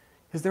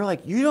 Because they're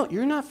like,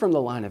 you're not from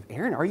the line of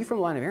Aaron. Are you from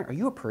the line of Aaron? Are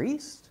you a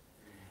priest?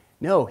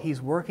 No,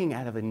 he's working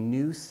out of a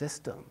new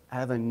system,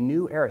 out of a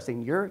new era,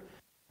 saying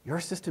your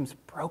system's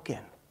broken.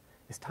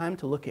 It's time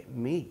to look at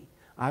me.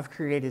 I've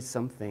created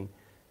something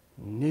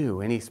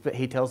new. And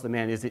he tells the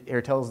man,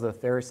 tells the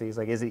Pharisees,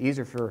 like, "Is it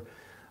easier for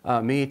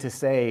me to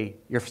say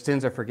your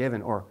sins are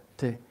forgiven or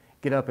to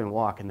get up and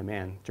walk?" And the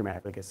man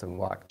dramatically gets up and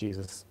walk.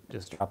 Jesus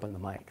just dropping the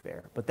mic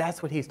there. But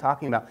that's what he's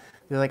talking about.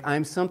 They're like,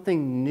 "I'm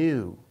something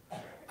new.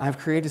 I've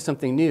created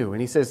something new."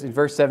 And he says in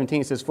verse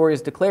 17, he says, "For it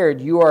is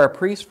declared, you are a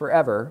priest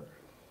forever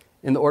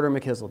in the order of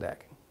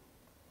Melchizedek.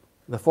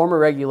 The former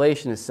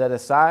regulation is set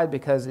aside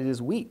because it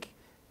is weak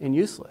and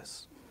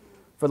useless.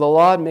 For the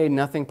law had made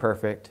nothing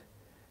perfect,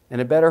 and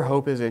a better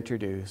hope is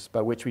introduced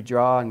by which we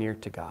draw near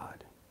to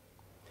God.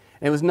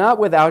 And it was not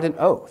without an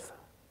oath.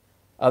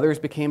 Others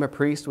became a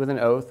priest with an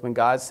oath when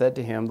God said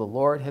to him, 'The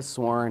Lord has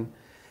sworn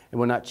and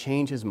will not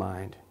change his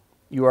mind.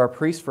 You are a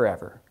priest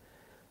forever.'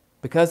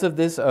 Because of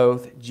this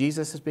oath,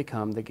 Jesus has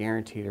become the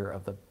guarantor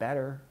of the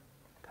better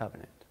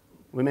covenant."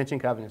 We mentioned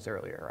covenants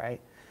earlier,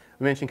 right?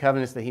 We mentioned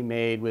covenants that he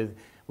made with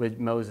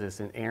Moses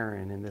and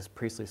Aaron in this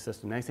priestly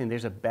system. Now he's saying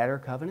there's a better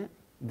covenant.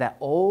 That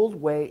old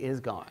way is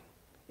gone.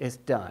 It's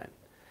done.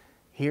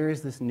 Here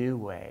is this new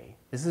way.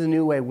 This is a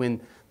new way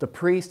when the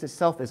priest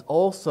itself is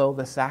also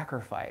the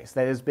sacrifice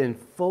that has been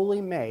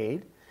fully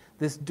made.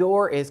 This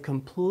door is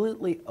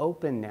completely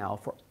open now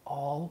for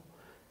all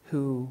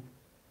who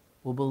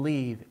will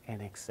believe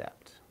and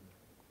accept.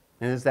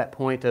 And there's that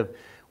point of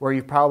where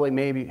you probably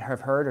maybe have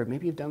heard, or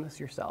maybe you've done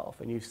this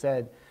yourself, and you've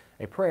said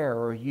a prayer,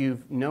 or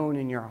you've known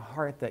in your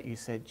heart that you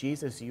said,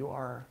 Jesus, you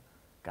are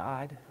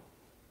God.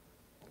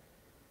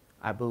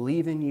 I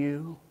believe in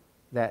you,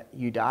 that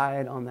you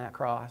died on that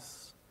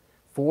cross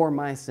for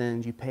my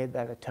sins. You paid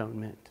that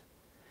atonement.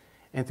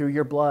 And through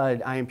your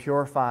blood, I am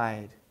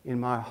purified in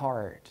my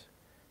heart.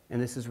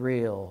 And this is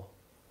real.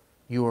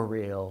 You are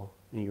real,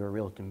 and you are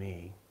real to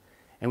me.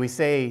 And we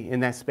say in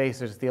that space,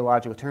 there's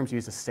theological terms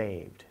used as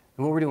saved.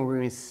 And what we're doing, we're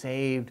being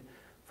saved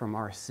from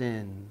our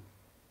sin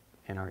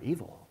and our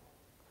evil.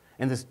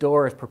 And this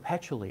door is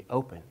perpetually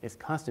open. It's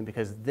constant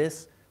because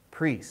this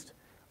priest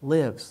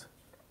lives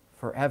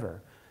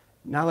forever.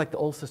 Not like the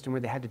old system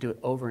where they had to do it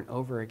over and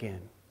over again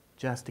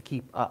just to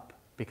keep up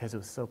because it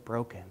was so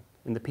broken.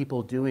 And the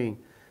people doing,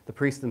 the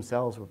priests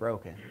themselves were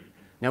broken.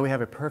 Now we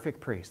have a perfect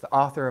priest, the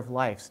author of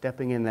life,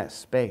 stepping in that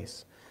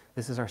space.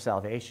 This is our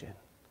salvation.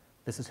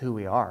 This is who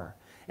we are.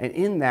 And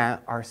in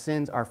that, our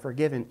sins are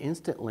forgiven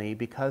instantly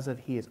because of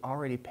he has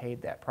already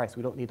paid that price.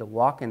 We don't need to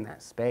walk in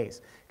that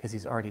space because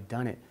he's already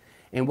done it.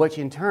 And which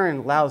in turn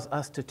allows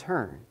us to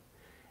turn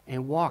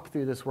and walk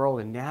through this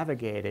world and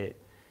navigate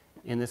it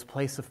in this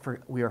place of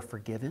we are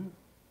forgiven,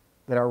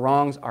 that our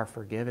wrongs are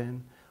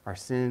forgiven, our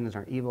sins,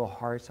 our evil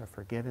hearts are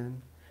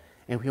forgiven.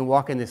 And we can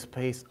walk in this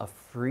space of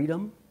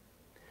freedom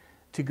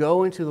to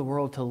go into the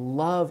world to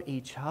love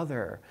each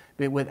other,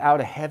 but without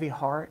a heavy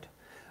heart,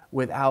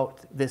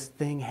 without this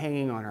thing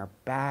hanging on our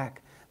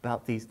back,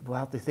 about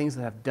the things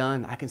that I've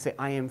done. I can say,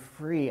 I am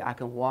free. I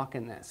can walk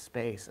in that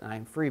space, and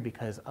I'm free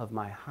because of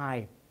my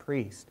high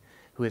priest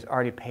who has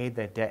already paid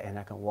that debt, and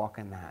I can walk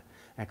in that.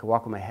 And I can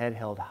walk with my head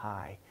held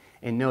high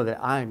and know that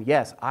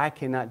I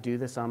cannot do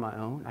this on my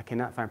own. I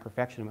cannot find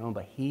perfection on my own,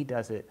 but he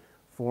does it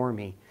for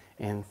me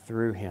and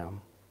through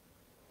him.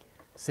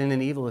 Sin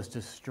and evil is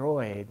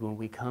destroyed when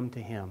we come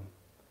to him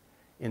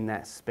in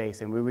that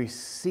space, and we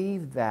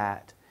receive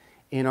that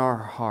in our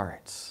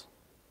hearts.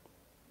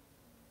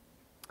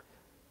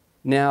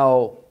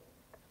 Now,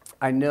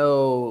 I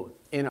know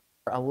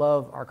I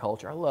love our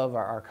culture. I love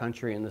our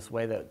country in this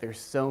way that there's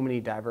so many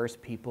diverse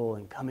people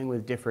and coming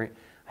with different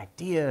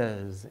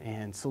ideas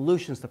and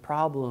solutions to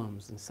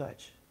problems and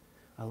such.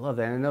 I love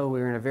that. And I know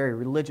we're in a very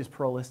religious,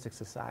 pluralistic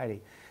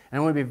society. And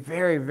I want to be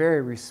very,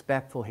 very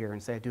respectful here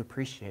and say I do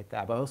appreciate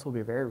that, but I also will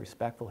be very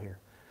respectful here.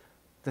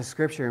 The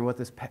scripture and what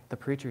the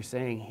preacher is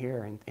saying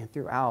here and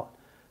throughout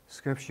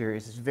Scripture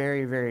is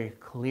very, very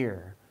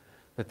clear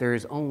that there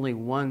is only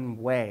one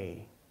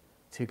way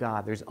to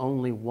God. There's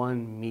only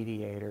one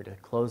mediator to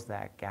close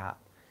that gap,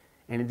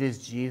 and it is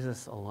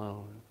Jesus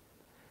alone.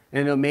 And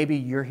I know maybe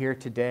you're here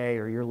today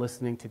or you're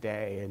listening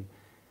today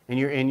and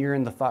you're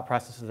in the thought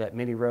process that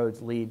many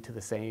roads lead to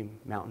the same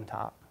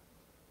mountaintop.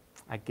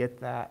 I get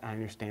that. I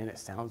understand it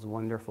sounds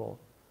wonderful.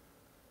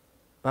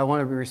 But I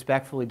want to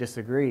respectfully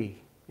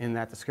disagree in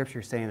that the Scripture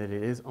is saying that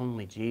it is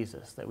only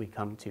Jesus that we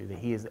come to, that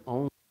he is the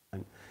only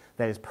one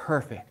that is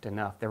perfect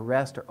enough. The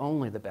rest are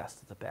only the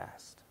best of the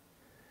best.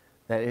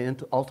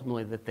 That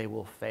ultimately that they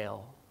will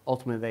fail.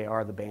 Ultimately they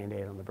are the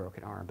Band-Aid on the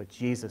broken arm. But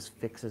Jesus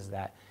fixes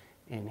that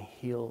and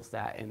heals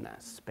that in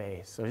that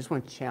space. So I just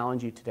want to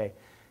challenge you today.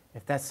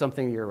 If that's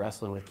something you're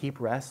wrestling with,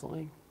 keep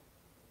wrestling.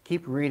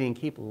 Keep reading.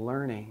 Keep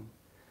learning.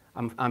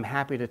 I'm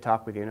happy to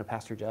talk with you. I know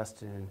Pastor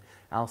Justin and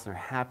Allison are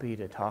happy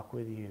to talk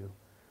with you.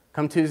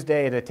 Come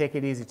Tuesday to Take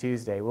It Easy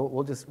Tuesday.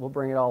 We'll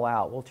bring it all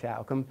out. We'll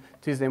chat. Come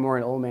Tuesday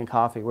morning, Old Man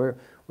Coffee.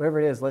 Wherever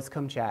it is, let's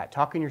come chat.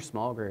 Talk in your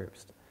small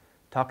groups.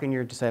 Talk in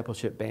your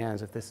discipleship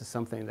bands if this is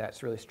something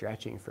that's really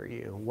stretching for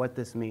you, what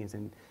this means,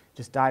 and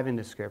just dive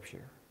into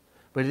Scripture.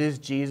 But it is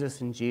Jesus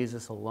and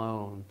Jesus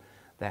alone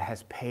that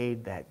has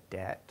paid that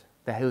debt,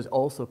 that has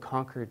also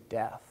conquered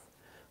death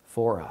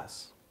for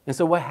us. And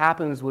so what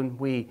happens when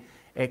we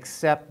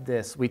accept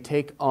this, we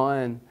take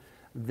on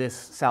this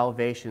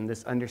salvation,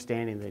 this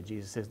understanding that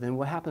Jesus is, then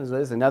what happens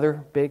is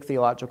another big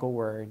theological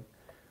word.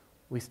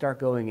 We start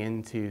going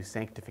into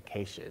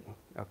sanctification,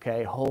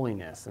 okay,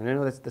 holiness. And I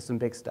know that's some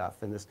big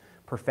stuff and this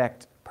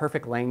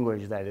perfect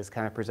language that is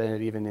kind of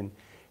presented even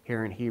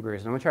here in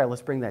Hebrews. And I'm going to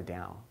let's bring that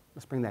down.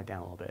 Let's bring that down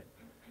a little bit.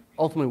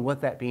 Ultimately, what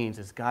that means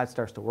is God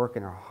starts to work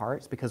in our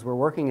hearts because we're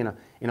working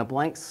in a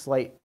blank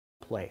slate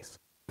place,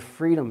 a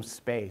freedom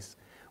space,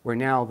 where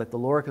now that the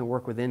Lord can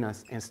work within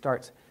us and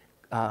starts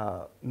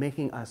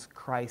making us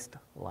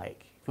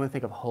Christ-like. If you want to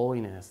think of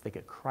holiness, think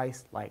of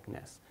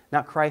Christ-likeness.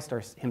 Not Christ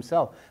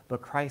himself,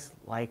 but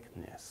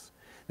Christ-likeness.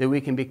 That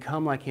we can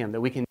become like him,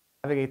 that we can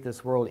navigate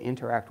this world,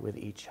 interact with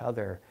each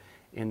other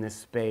in this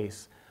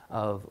space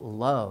of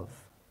love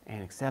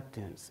and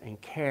acceptance and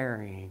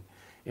caring.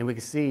 And we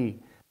can see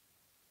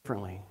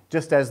differently.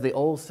 Just as the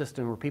old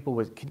system where people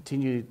would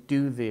continue to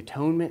do the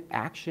atonement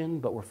action,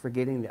 but were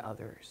forgetting the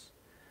others.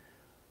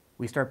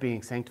 We start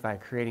being sanctified,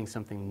 creating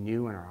something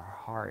new in our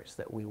hearts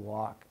that we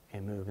walk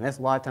and move. And that's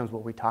a lot of times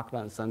what we talk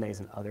about on Sundays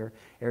and other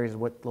areas,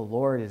 what the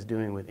Lord is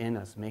doing within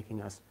us,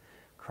 making us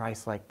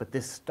Christ-like. But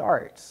this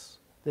starts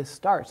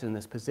in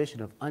this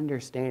position of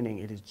understanding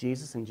it is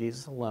Jesus and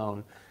Jesus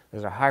alone.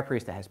 There's our high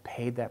priest that has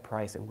paid that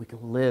price, and we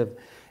can live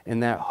in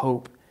that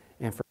hope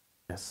and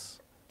forgiveness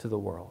to the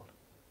world.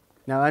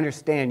 Now, I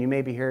understand you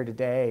may be here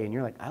today and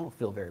you're like, I don't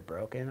feel very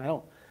broken. I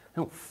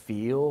don't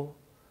feel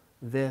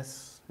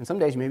this. And some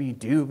days maybe you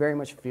do very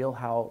much feel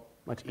how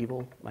much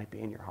evil might be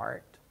in your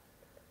heart.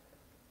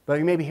 But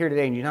you may be here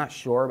today and you're not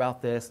sure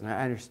about this, and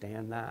I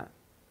understand that.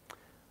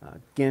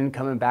 Again,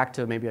 coming back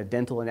to maybe a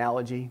dental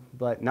analogy,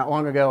 but not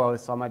long ago I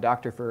saw my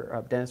doctor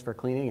for dentist for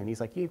cleaning, and he's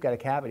like, you've got a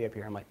cavity up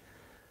here. I'm like,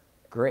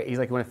 great. He's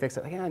like, you want to fix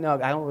it? Like, yeah, no,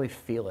 I don't really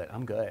feel it.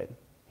 I'm good.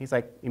 He's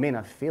like, you may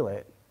not feel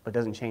it, but it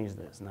doesn't change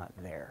that it's not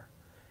there.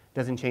 It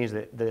doesn't change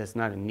that it's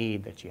not a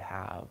need that you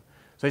have.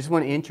 So I just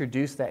want to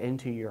introduce that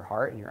into your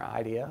heart and your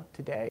idea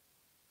today.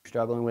 You're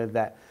struggling with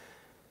that.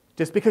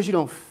 Just because you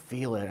don't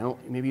feel it,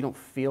 maybe you don't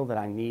feel that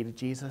I need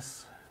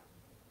Jesus,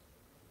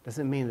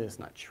 doesn't mean that it's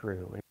not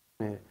true.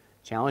 I'm going to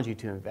challenge you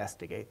to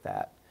investigate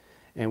that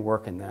and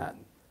work in that.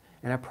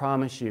 And I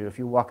promise you, if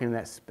you walk into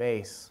that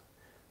space,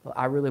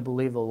 I really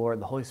believe the Lord,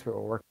 the Holy Spirit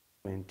will work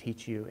and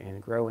teach you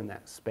and grow in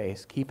that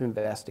space. Keep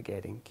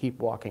investigating. Keep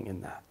walking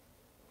in that.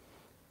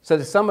 So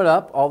to sum it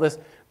up, all this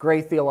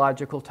great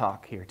theological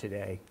talk here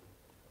today,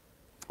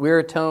 we are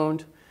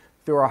atoned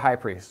through our high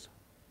priest.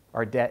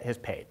 Our debt is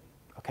paid,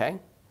 okay?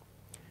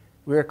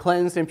 We are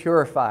cleansed and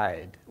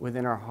purified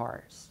within our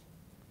hearts.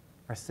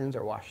 Our sins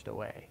are washed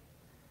away.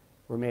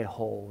 We're made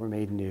whole, we're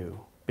made new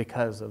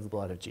because of the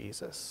blood of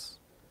Jesus.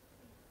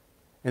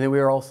 And then we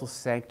are also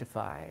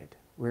sanctified.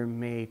 We're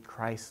made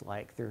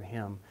Christ-like through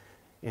him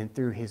and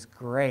through his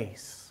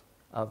grace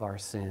of our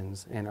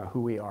sins and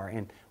who we are.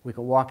 And we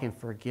can walk in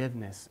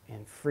forgiveness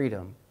and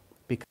freedom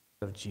because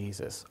of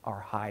Jesus, our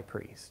high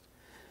priest.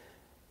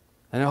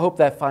 And I hope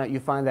that you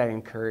find that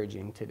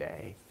encouraging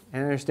today.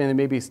 And I understand that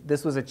maybe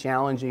this was a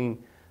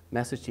challenging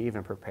message to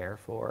even prepare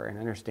for, and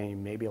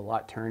understand maybe a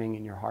lot turning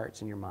in your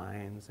hearts and your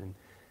minds. And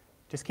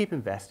just keep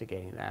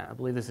investigating that. I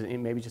believe this is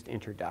maybe just an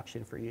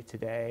introduction for you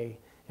today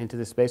into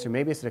this space, or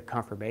maybe it's a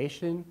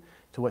confirmation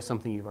to what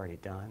something you've already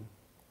done.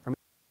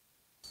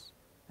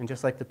 And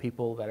just like the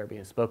people that are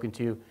being spoken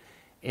to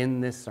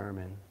in this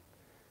sermon,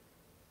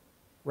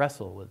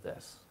 wrestle with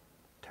this.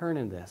 Turn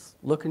in this.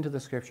 Look into the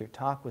Scripture.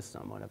 Talk with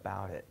someone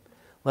about it.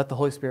 Let the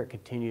Holy Spirit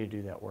continue to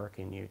do that work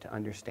in you to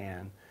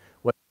understand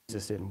what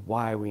Jesus did and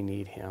why we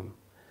need him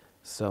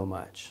so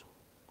much.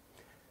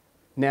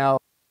 Now,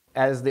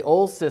 as the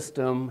old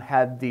system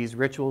had these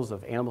rituals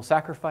of animal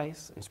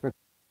sacrifice and sprinkling,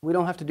 we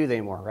don't have to do that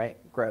anymore, right?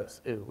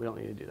 Gross. Ew, we don't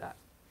need to do that.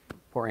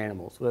 Poor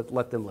animals.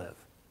 Let them live.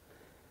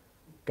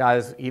 God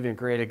has even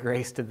created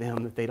grace to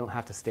them that they don't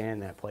have to stand in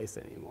that place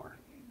anymore.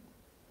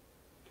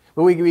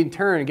 But we can in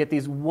turn get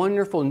these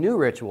wonderful new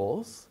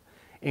rituals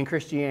in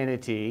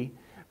Christianity,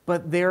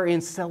 but they're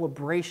in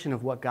celebration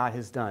of what God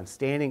has done,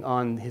 standing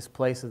on his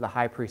place as the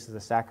high priest of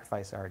the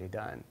sacrifice already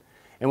done.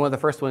 And one of the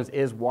first ones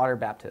is water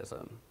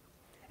baptism.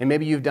 And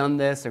maybe you've done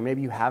this, or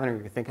maybe you haven't,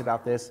 or you think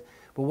about this.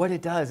 But what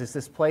it does is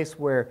this place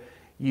where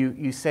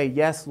you say,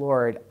 yes,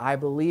 Lord, I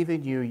believe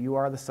in you. You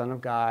are the Son of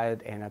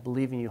God, and I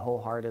believe in you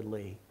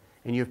wholeheartedly.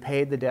 And you've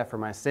paid the debt for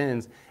my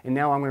sins. And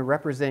now I'm going to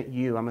represent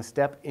you. I'm going to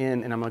step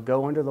in, and I'm going to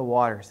go under the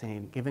water,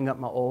 saying, giving up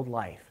my old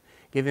life,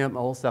 giving up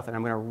my old stuff, and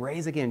I'm going to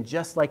raise again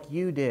just like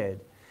you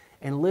did,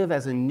 and live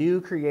as a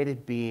new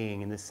created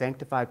being in the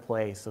sanctified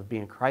place of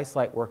being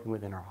Christ-like working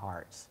within our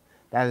hearts.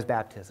 That is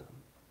baptism.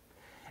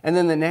 And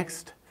then the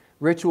next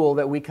ritual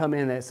that we come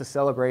in, it's a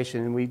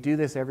celebration, and we do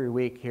this every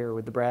week here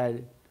with the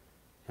bread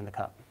and the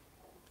cup.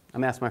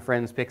 I'm asking my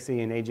friends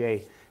Pixie and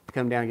AJ to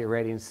come down and get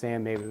ready, and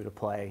Sam maybe to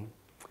play.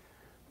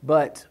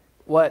 But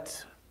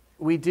what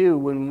we do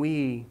when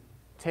we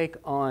take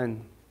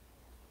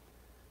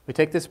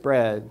this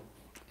bread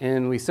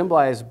and we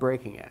symbolize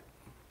breaking it.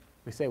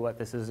 We say what?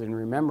 This is in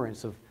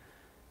remembrance of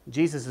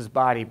Jesus'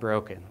 body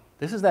broken.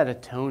 This is that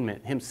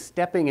atonement, him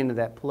stepping into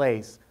that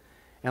place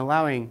and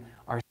allowing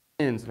our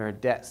sins and our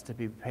debts to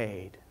be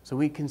paid. So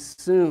we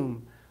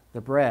consume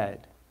the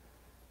bread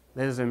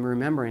that is in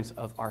remembrance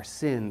of our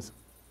sins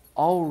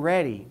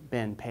already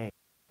been paid.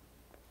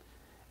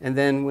 And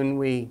then when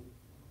we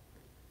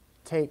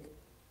take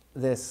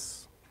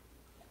this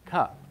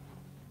cup,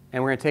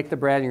 and we're going to take the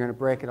bread and you're going to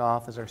break it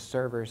off as our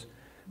servers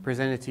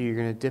present it to you. You're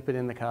going to dip it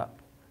in the cup.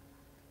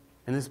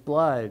 And this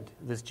blood,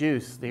 this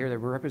juice here that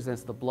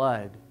represents the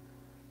blood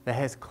that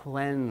has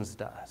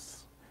cleansed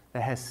us,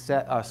 that has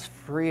set us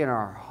free in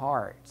our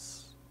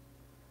hearts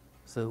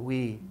so that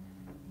we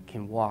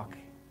can walk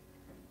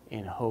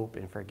in hope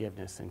and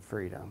forgiveness and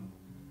freedom.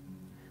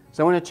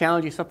 So I want to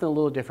challenge you something a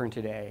little different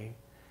today.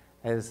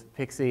 As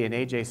Pixie and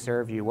AJ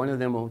serve you, one of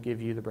them will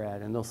give you the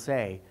bread, and they'll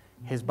say,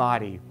 his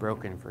body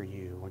broken for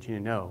you. I want you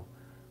to know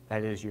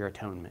that is your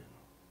atonement.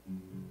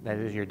 That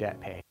is your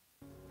debt paid.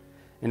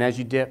 And as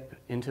you dip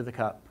into the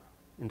cup,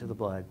 into the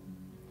blood,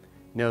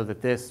 know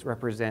that this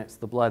represents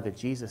the blood that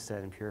Jesus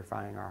said in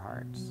purifying our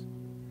hearts.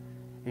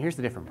 And here's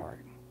the different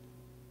part.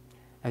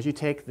 As you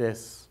take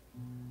this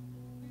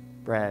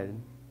bread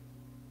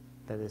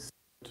that is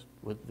soaked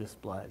with this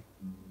blood,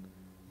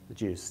 the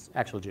juice,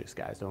 actual juice,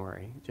 guys, don't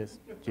worry, just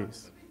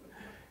juice.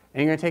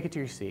 And you're going to take it to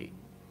your seat.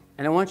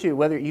 And I want you,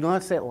 whether you don't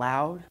have to say it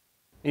loud,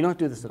 you don't have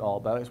to do this at all,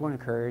 but I just want to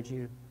encourage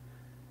you.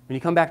 When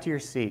you come back to your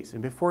seats,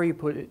 and before you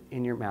put it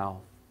in your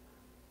mouth,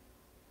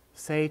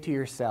 say to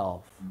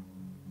yourself,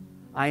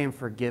 I am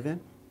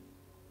forgiven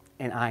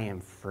and I am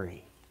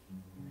free.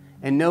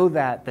 And know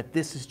that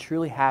this has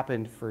truly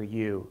happened for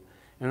you.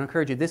 And I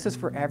encourage you, this is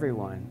for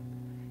everyone.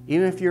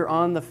 Even if you're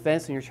on the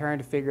fence and you're trying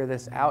to figure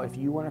this out, if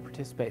you want to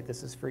participate,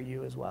 this is for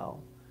you as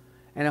well.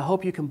 And I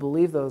hope you can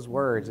believe those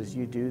words as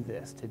you do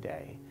this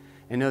today.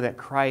 And know that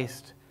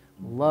Christ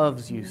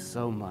loves you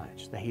so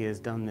much that he has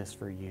done this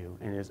for you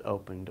and has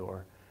opened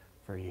door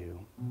for you.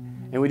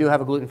 And we do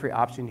have a gluten-free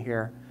option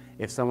here.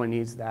 If someone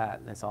needs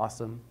that, that's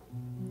awesome.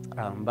 But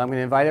I'm going to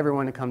invite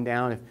everyone to come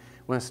down. If you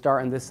want to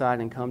start on this side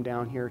and come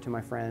down here to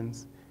my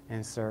friends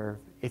and serve.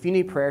 If you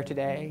need prayer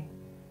today,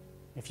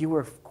 if you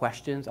have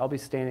questions, I'll be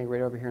standing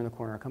right over here in the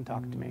corner. Come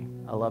talk to me.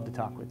 I love to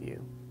talk with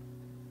you.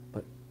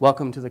 But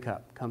welcome to the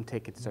cup. Come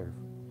take it, serve.